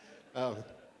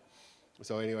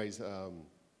 So anyways,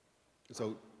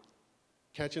 so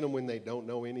catching them when they don't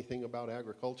know anything about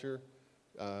agriculture.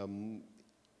 He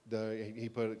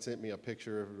sent me a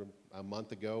picture a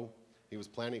month ago. He was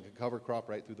planting a cover crop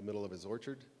right through the middle of his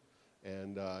orchard,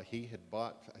 and he had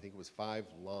bought, I think it was 5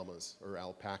 llamas or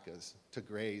alpacas to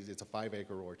graze. It's a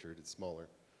 5-acre orchard. It's smaller,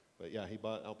 but yeah, he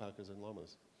bought alpacas and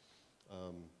llamas.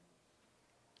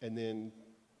 And then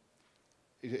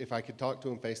if I could talk to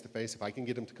him face to face, if I can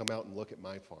get him to come out and look at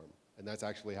my farm, and that's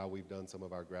actually how we've done some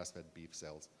of our grass-fed beef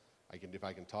sales. If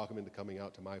I can talk him into coming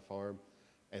out to my farm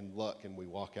and look, and we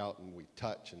walk out and we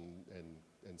touch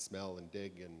and smell and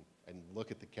dig and look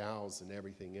at the cows and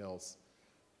everything else,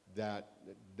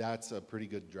 that's a pretty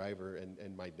good driver.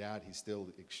 And my dad, he's still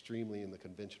extremely in the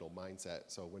conventional mindset.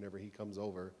 So whenever he comes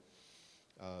over,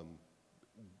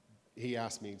 he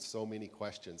asks me so many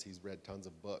questions. He's read tons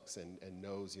of books and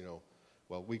knows, you know,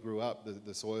 well, we grew up,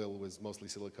 the soil was mostly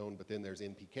silicone, but then there's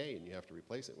NPK, and you have to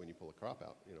replace it when you pull a crop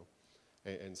out, you know.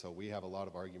 And so we have a lot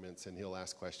of arguments, and he'll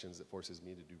ask questions that forces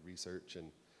me to do research,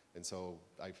 and so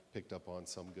I've picked up on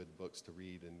some good books to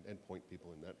read and point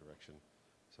people in that direction.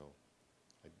 So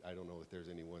I don't know if there's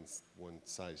any one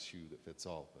size shoe that fits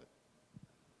all, but.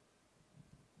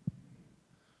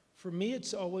 For me,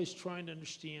 it's always trying to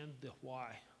understand the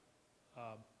why.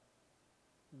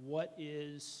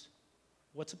 What's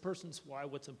a person's why?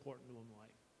 What's important to them in life?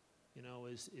 You know,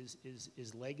 is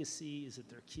legacy? Is it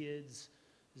their kids?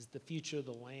 Is it the future of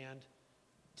the land?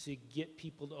 To get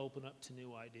people to open up to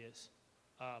new ideas.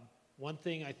 One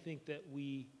thing I think that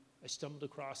I stumbled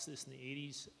across this in the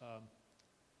 80s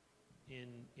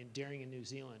in Daring in New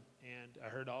Zealand, and I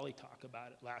heard Ollie talk about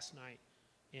it last night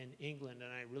in England,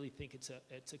 and I really think it's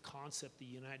a concept the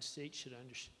United States should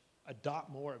adopt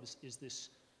more of, is this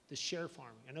share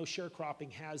farming. I know sharecropping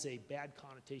has a bad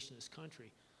connotation in this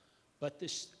country, but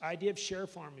this idea of share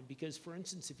farming, because for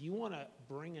instance, if you want to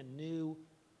bring a new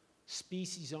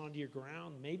species onto your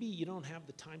ground, maybe you don't have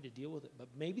the time to deal with it, but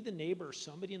maybe the neighbor or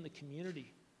somebody in the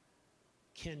community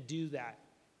can do that,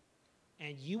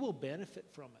 and you will benefit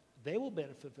from it. They will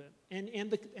benefit from it,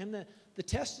 and the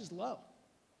test is low.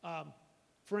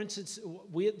 For instance,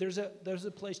 there's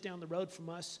a place down the road from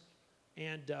us,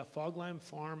 and Foglime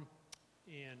Farm,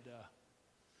 and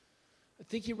I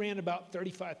think he ran about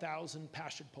 35,000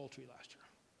 pastured poultry last year.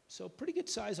 So pretty good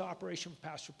size operation for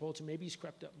pastured poultry. Maybe he's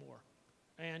crept up more.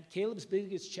 And Caleb's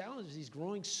biggest challenge is he's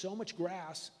growing so much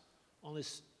grass on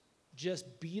this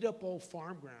just beat up old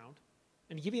farm ground.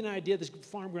 And to give you an idea, this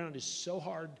farm ground is so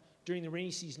hard during the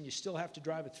rainy season, you still have to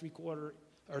drive a 3/4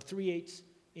 or 3/8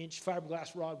 inch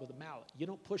fiberglass rod with a mallet. You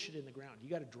don't push it in the ground. You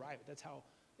got to drive it. That's how,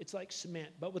 it's like cement.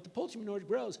 But with the poultry manure he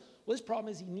grows, well, his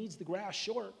problem is he needs the grass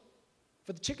short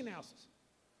for the chicken houses.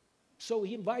 So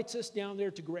he invites us down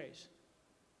there to graze.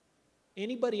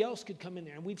 Anybody else could come in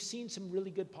there, and we've seen some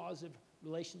really good positive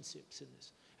relationships in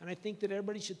this. And I think that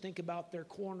everybody should think about their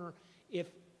corner.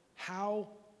 If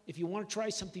you want to try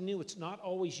something new, it's not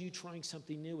always you trying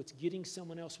something new, it's getting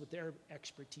someone else with their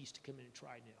expertise to come in and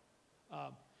try new.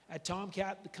 At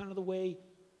TomKat, the way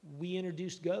we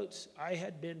introduced goats, I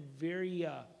had been very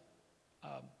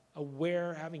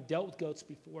aware, having dealt with goats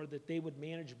before, that they would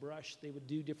manage brush, they would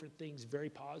do different things, very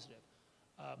positive.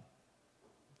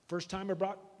 First time I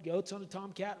brought goats on the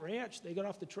TomKat Ranch, they got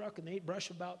off the truck and they ate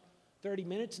brush about 30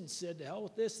 minutes and said, to hell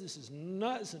with this is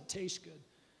nuts and tastes good.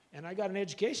 And I got an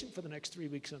education for the next 3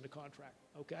 weeks under contract,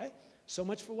 okay? So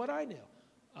much for what I knew.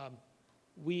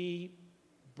 We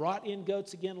brought in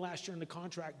goats again last year under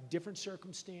contract, different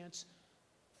circumstance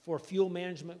for fuel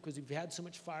management because we've had so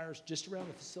much fires just around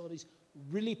the facilities,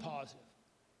 really positive.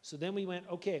 So then we went,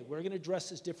 okay, we're going to address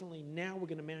this differently. Now we're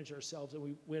going to manage ourselves, and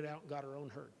we went out and got our own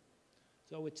herd.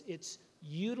 So it's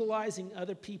utilizing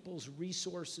other people's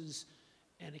resources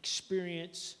and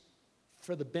experience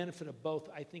for the benefit of both,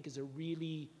 I think, is a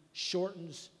really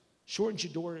shortens your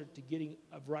door to getting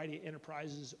a variety of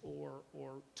enterprises or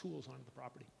tools onto the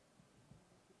property.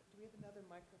 Do we have another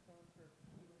microphone for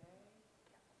Q&A?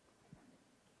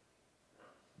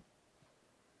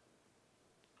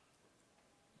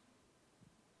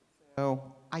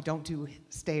 So I don't do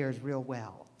stairs real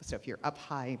well. So if you're up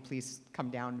high, please come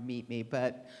down to meet me.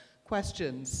 But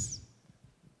questions?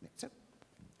 So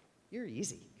you're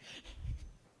easy.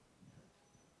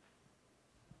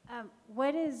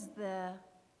 What is the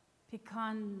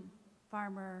Pecan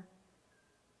farmer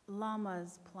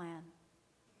llama's plan?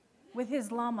 With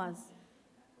his llamas,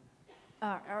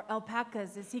 or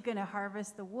alpacas, is he going to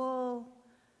harvest the wool?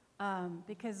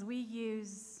 Because we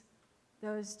use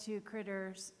those two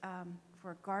critters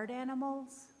for guard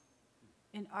animals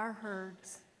in our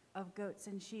herds of goats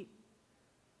and sheep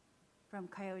from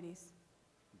coyotes.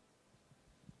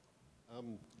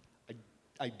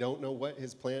 I don't know what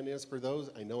his plan is for those.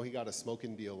 I know he got a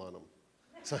smoking deal on them.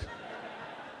 So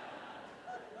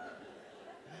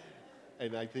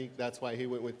and I think that's why he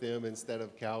went with them instead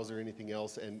of cows or anything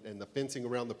else. And the fencing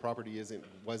around the property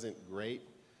wasn't great.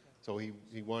 So he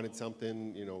wanted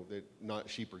something, that not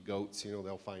sheep or goats,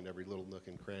 they'll find every little nook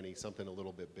and cranny, something a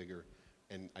little bit bigger.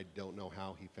 And I don't know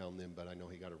how he found them, but I know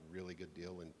he got a really good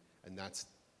deal, and that's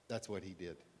what he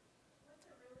did. What's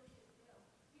a really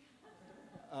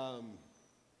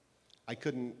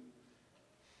good deal?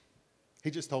 He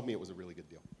just told me it was a really good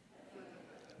deal.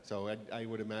 So I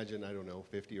would imagine, I don't know,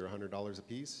 $50 or $100 a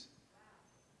piece.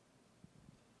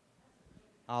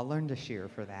 I'll learn to shear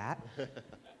for that.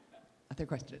 Other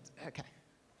questions? Okay.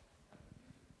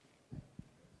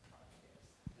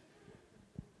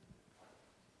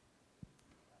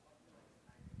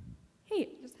 Hey,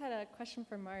 just had a question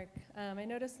for Mark. I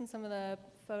noticed in some of the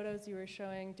photos you were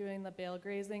showing doing the bale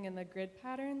grazing and the grid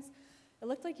patterns, it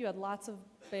looked like you had lots of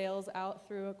bales out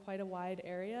through quite a wide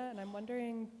area, and I'm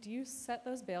wondering, do you set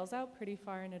those bales out pretty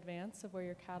far in advance of where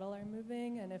your cattle are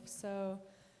moving? And if so,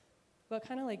 what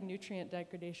kind of nutrient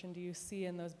degradation do you see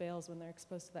in those bales when they're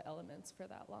exposed to the elements for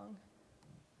that long?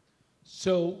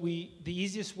 So the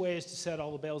easiest way is to set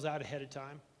all the bales out ahead of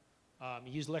time.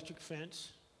 You use electric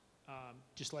fence,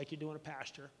 just like you're doing a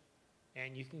pasture,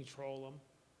 and you can control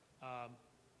them.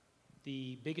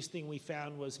 The biggest thing we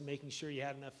found was making sure you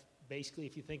had enough, basically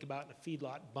if you think about in a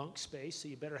feedlot, bunk space, so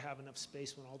you better have enough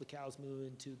space when all the cows move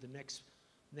into the next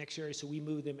area, so we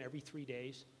move them every 3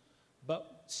 days.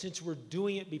 But since we're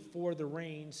doing it before the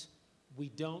rains, we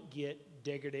don't get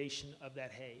degradation of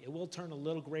that hay. It will turn a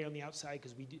little gray on the outside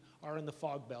because we are in the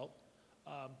fog belt.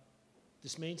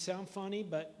 This may sound funny,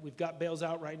 but we've got bales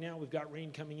out right now. We've got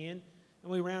rain coming in,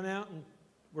 and we ran out, and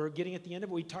we're getting at the end of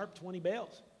it. We tarp 20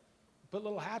 bales. Put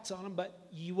little hats on them, but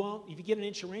you won't, if you get an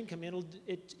inch of rain come in,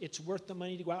 it's worth the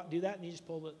money to go out and do that, and you just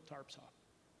pull the tarps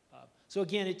off. So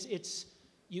again,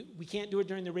 we can't do it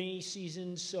during the rainy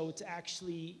season, so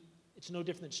it's no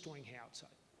different than storing hay outside.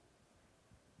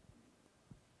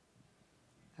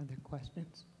 Other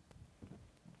questions?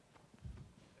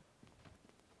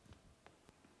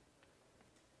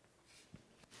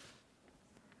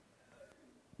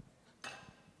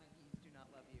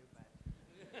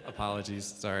 Apologies,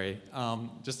 sorry.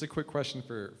 Just a quick question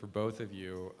for both of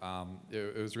you.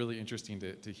 It was really interesting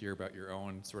to hear about your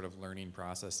own sort of learning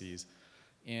processes.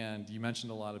 And you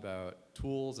mentioned a lot about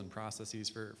tools and processes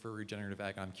for regenerative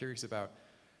ag. I'm curious about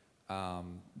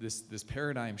this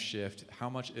paradigm shift. How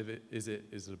much of it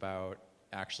is about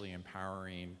actually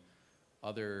empowering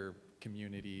other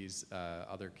communities,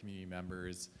 other community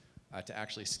members to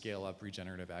actually scale up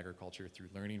regenerative agriculture through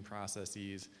learning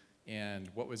processes? And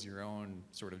what was your own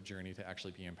sort of journey to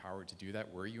actually be empowered to do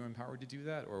that? Were you empowered to do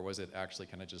that, or was it actually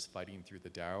kind of just fighting through the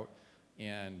doubt?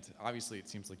 And obviously it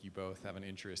seems like you both have an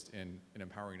interest in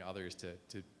empowering others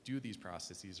to do these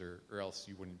processes, or else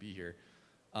you wouldn't be here.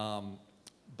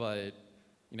 But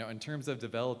you know, in terms of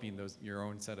developing your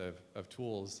own set of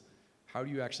tools, how do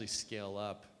you actually scale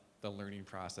up the learning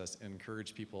process and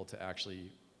encourage people to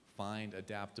actually find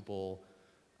adaptable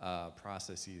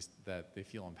processes that they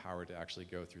feel empowered to actually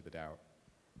go through the doubt?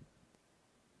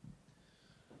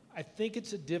 I think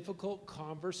it's a difficult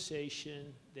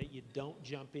conversation that you don't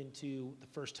jump into the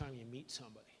first time you meet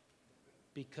somebody,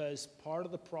 because part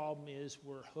of the problem is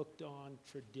we're hooked on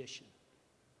tradition.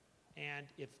 And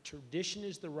if tradition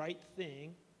is the right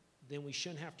thing, then we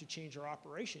shouldn't have to change our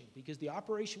operation, because the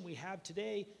operation we have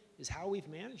today is how we've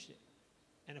managed it.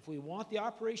 And if we want the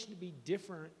operation to be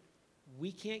different,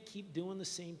 we can't keep doing the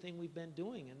same thing we've been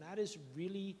doing. And that is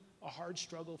really a hard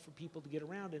struggle for people to get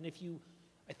around. And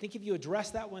I think if you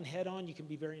address that one head on, you can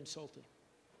be very insulting.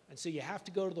 And so you have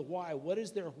to go to the why. What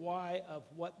is their why of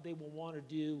what they will want to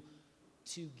do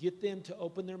to get them to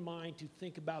open their mind to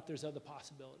think about there's other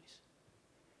possibilities?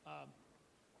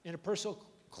 In a personal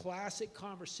classic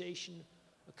conversation,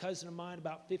 a cousin of mine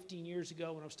about 15 years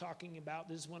ago, when I was talking about,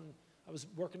 this is when I was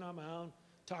working on my own,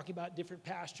 talking about different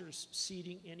pastures,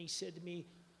 seeding, and he said to me,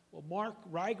 well, Mark,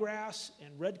 ryegrass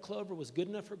and red clover was good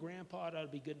enough for Grandpa, it ought to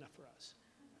be good enough for us.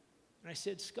 And I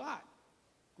said, Scott,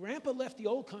 Grandpa left the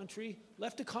old country,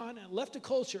 left a continent, left a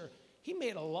culture. He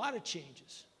made a lot of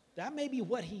changes. That may be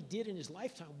what he did in his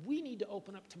lifetime. We need to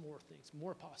open up to more things,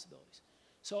 more possibilities.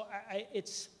 So I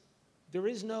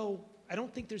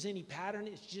don't think there's any pattern.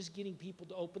 It's just getting people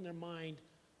to open their mind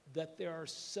that there are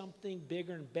something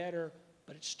bigger and better,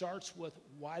 but it starts with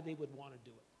why they would want to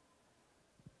do it.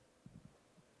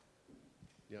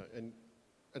 Yeah, and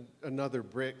another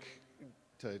brick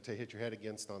to hit your head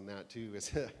against on that too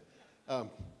is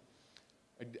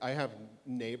I have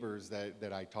neighbors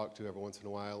that I talk to every once in a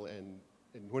while, and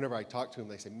whenever I talk to them,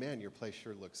 they say, man, your place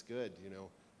sure looks good, you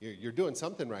know. You're doing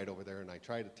something right over there, and I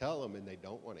try to tell them, and they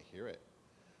don't want to hear it,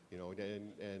 you know.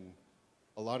 And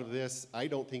a lot of this, I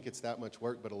don't think it's that much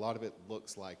work, but a lot of it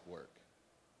looks like work.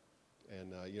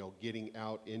 And you know, getting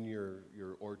out in your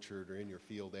orchard or in your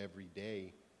field every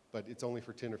day, but it's only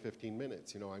for 10 or 15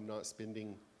 minutes. You know, I'm not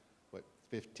spending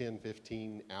 10,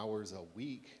 15 hours a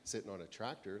week sitting on a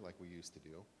tractor like we used to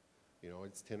do. You know,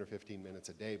 it's 10 or 15 minutes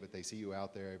a day, but they see you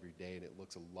out there every day, and it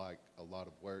looks like a lot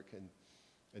of work.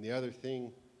 And the other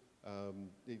thing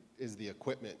is the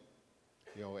equipment.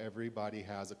 You know, everybody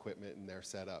has equipment in their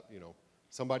setup. You know,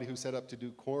 somebody who's set up to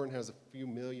do corn has a few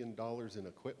 $1 million in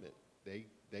equipment.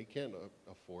 They can't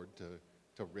afford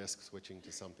to risk switching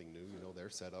to something new. You know, they're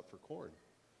set up for corn.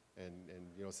 And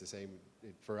you know, it's the same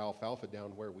for alfalfa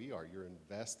down where we are. You're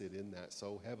invested in that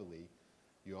so heavily,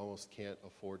 you almost can't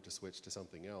afford to switch to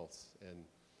something else. And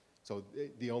so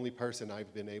the only person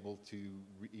I've been able to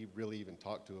really even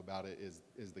talk to about it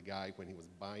is the guy when he was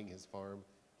buying his farm.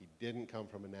 He didn't come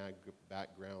from an ag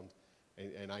background,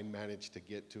 and I managed to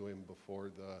get to him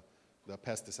before the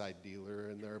pesticide dealer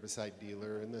and the herbicide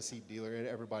dealer and the seed dealer and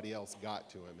everybody else got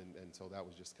to him, and so that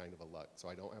was just kind of a luck. So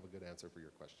I don't have a good answer for your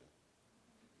question.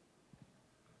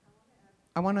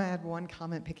 I want to add one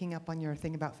comment picking up on your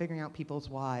thing about figuring out people's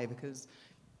why, because,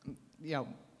 you know,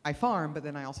 I farm, but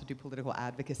then I also do political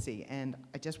advocacy, and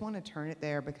I just want to turn it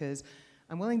there because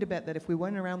I'm willing to bet that if we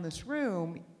went around this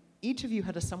room, each of you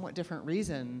had a somewhat different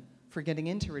reason for getting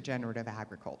into regenerative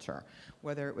agriculture,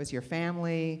 whether it was your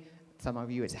family, some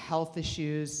of you it's health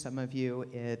issues, some of you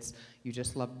it's you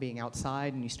just love being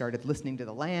outside and you started listening to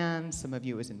the land, some of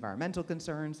you is environmental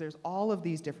concerns. There's all of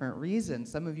these different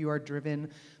reasons. Some of you are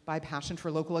driven by passion for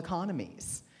local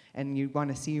economies and you want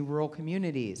to see rural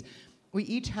communities. We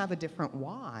each have a different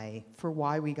why for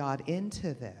why we got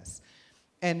into this.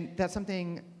 And that's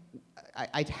something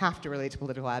I'd have to relate to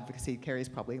political advocacy. Carrie's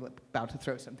probably about to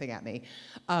throw something at me.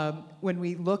 When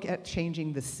we look at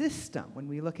changing the system, when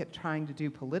we look at trying to do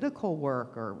political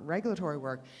work or regulatory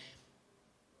work,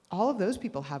 all of those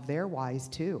people have their whys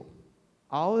too.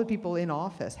 All of the people in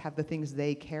office have the things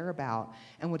they care about.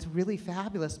 And what's really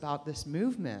fabulous about this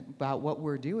movement, about what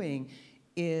we're doing,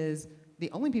 is the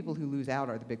only people who lose out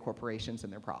are the big corporations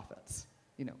and their profits.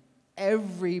 You know,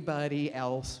 everybody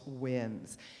else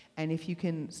wins. And if you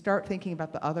can start thinking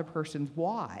about the other person's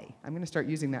why, I'm going to start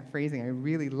using that phrasing. I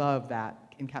really love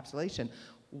that encapsulation.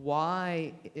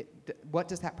 Why, what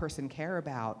does that person care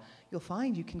about? You'll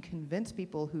find you can convince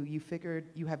people who you figured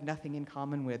you have nothing in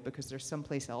common with because they're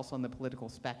someplace else on the political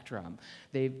spectrum.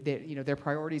 You know, their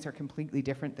priorities are completely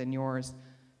different than yours.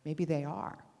 Maybe they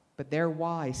are, but their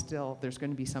why still, there's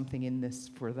going to be something in this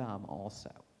for them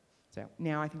also. So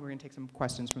now I think we're going to take some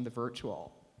questions from the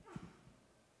virtual.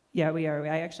 Yeah, we are.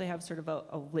 I actually have sort of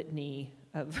a litany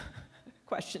of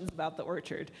questions about the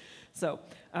orchard. So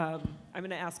I'm going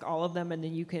to ask all of them, and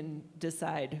then you can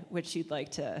decide which you'd like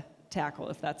to tackle,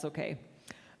 if that's okay.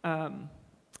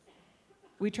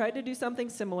 We tried to do something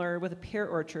similar with a pear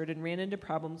orchard and ran into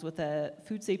problems with a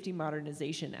Food Safety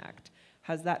Modernization Act.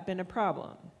 Has that been a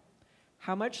problem?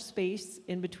 How much space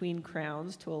in between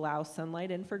crowns to allow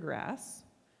sunlight in for grass?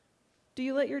 Do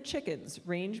you let your chickens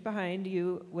range behind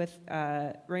you with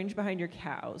range behind your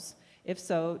cows? If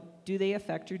so, do they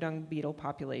affect your dung beetle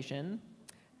population?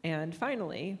 And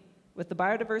finally, with the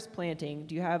biodiverse planting,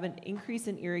 do you have an increase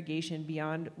in irrigation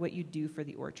beyond what you do for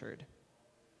the orchard?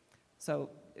 So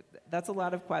that's a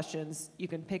lot of questions. You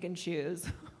can pick and choose.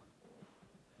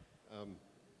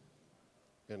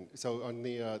 And so on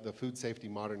the Food Safety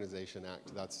Modernization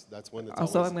Act, that's one that's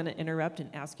Also, always... I'm going to interrupt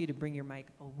and ask you to bring your mic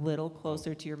a little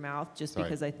closer to your mouth, just Sorry.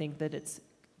 because I think that it's...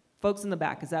 Folks in the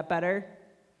back, is that better?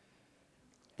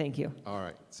 Thank you. All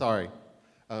right, sorry.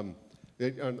 On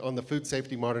the Food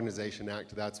Safety Modernization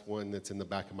Act, that's one that's in the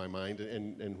back of my mind,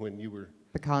 and when you were...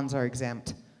 Pecans are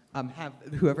exempt. Have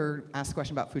whoever asked a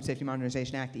question about Food Safety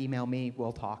Modernization Act, email me,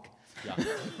 we'll talk.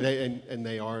 Yeah, and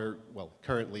they are, well,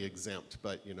 currently exempt,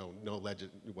 but, you know, no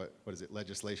what is it,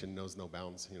 legislation knows no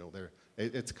bounds, you know,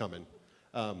 it's coming.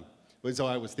 But so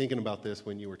I was thinking about this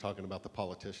when you were talking about the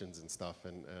politicians and stuff,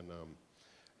 and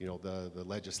you know, the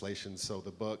legislation. So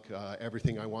the book,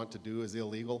 Everything I Want to Do is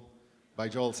Illegal, by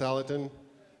Joel Salatin.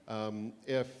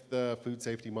 If the Food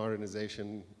Safety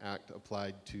Modernization Act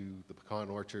applied to the pecan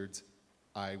orchards,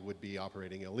 I would be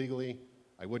operating illegally.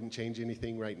 I wouldn't change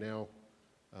anything right now.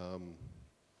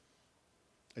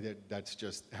 That's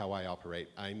just how I operate.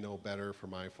 I know better for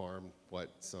my farm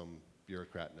what some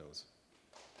bureaucrat knows.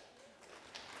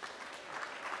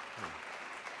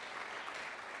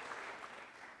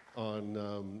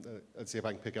 Let's see if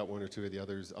I can pick out one or two of the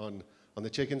others. On the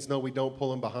chickens, no, we don't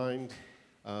pull them behind.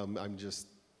 I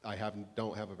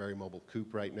don't have a very mobile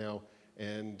coop right now.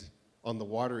 And on the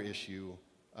water issue,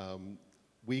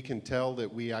 we can tell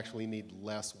that we actually need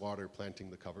less water planting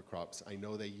the cover crops. I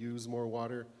know they use more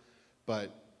water,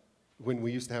 but when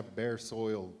we used to have bare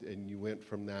soil and you went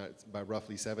from that by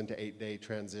roughly 7 to 8 day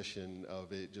transition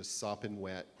of it just sopping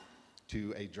wet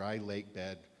to a dry lake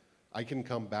bed, I can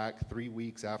come back 3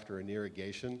 weeks after an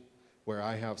irrigation where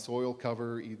I have soil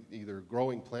cover, either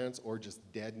growing plants or just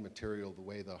dead material, the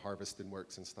way the harvesting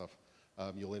works and stuff.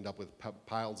 You'll end up with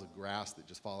piles of grass that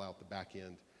just fall out the back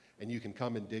end. And you can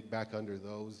come and dig back under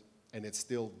those, and it's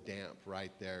still damp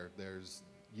right there.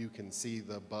 You can see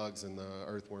the bugs and the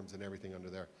earthworms and everything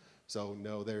under there. So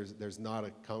no, there's not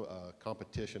a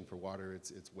competition for water.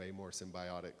 It's way more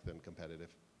symbiotic than competitive.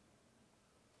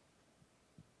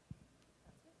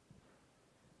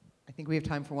 I think we have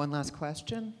time for one last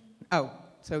question. Oh,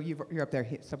 so you're up there.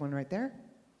 Someone right there?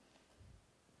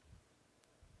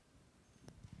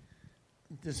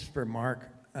 This is for Mark.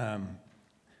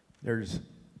 There's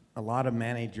a lot of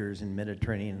managers in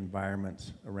Mediterranean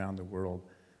environments around the world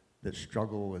that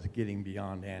struggle with getting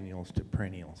beyond annuals to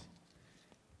perennials.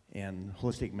 And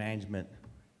holistic management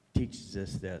teaches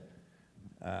us that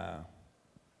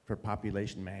for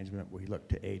population management, we look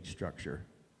to age structure.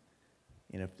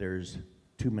 And if there's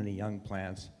too many young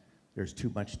plants, there's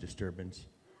too much disturbance.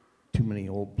 Too many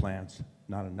old plants,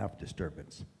 not enough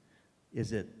disturbance.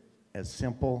 Is it as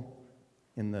simple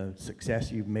in the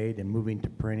success you've made in moving to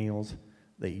perennials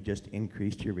that you just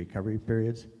increased your recovery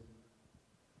periods?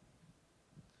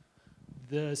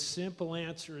 The simple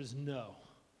answer is no.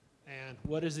 And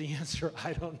what is the answer?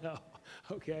 I don't know.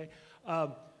 Okay.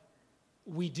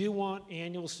 We do want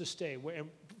annuals to stay. And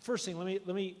first thing,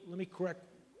 let me correct,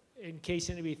 in case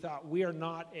anybody thought, we are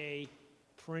not a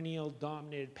perennial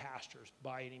dominated pastures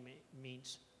by any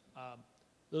means.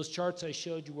 Those charts I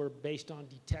showed you were based on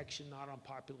detection, not on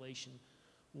population.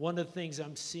 One of the things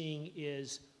I'm seeing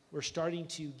is we're starting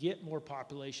to get more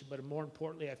population, but more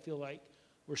importantly, I feel like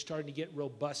we're starting to get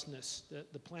robustness.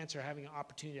 The plants are having an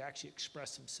opportunity to actually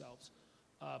express themselves.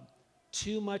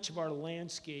 Too much of our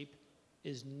landscape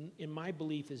is, in my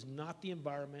belief, is not the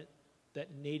environment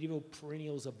that native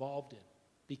perennials evolved in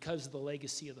because of the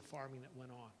legacy of the farming that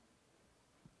went on.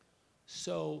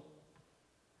 So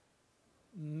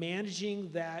managing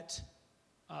that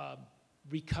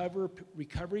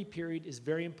recovery period is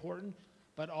very important,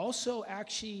 but also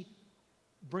actually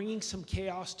bringing some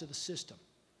chaos to the system.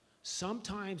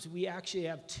 Sometimes we actually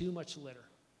have too much litter.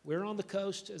 We're on the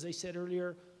coast, as I said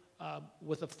earlier,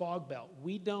 with a fog belt.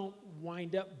 We don't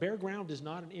wind up, bare ground is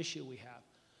not an issue we have.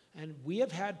 And we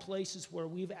have had places where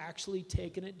we've actually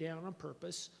taken it down on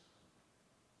purpose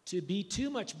to be too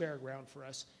much bare ground for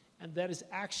us, and that has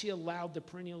actually allowed the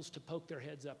perennials to poke their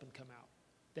heads up and come out.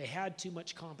 They had too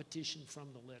much competition from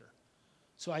the litter.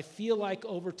 So I feel like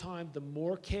over time, the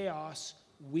more chaos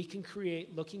we can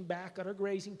create, looking back at our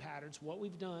grazing patterns, what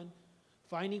we've done,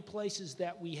 finding places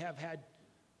that we have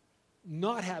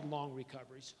not had long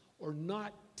recoveries or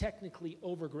not technically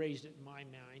overgrazed it in my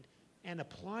mind, and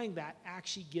applying that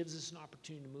actually gives us an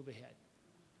opportunity to move ahead.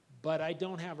 But I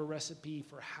don't have a recipe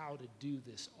for how to do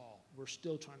this all. We're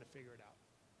still trying to figure it out.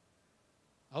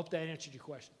 I hope that answered your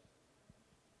question.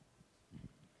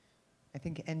 I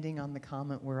think ending on the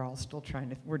comment, we're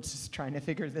just trying to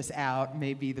figure this out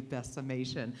may be the best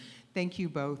summation. Thank you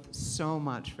both so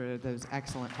much for those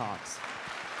excellent talks.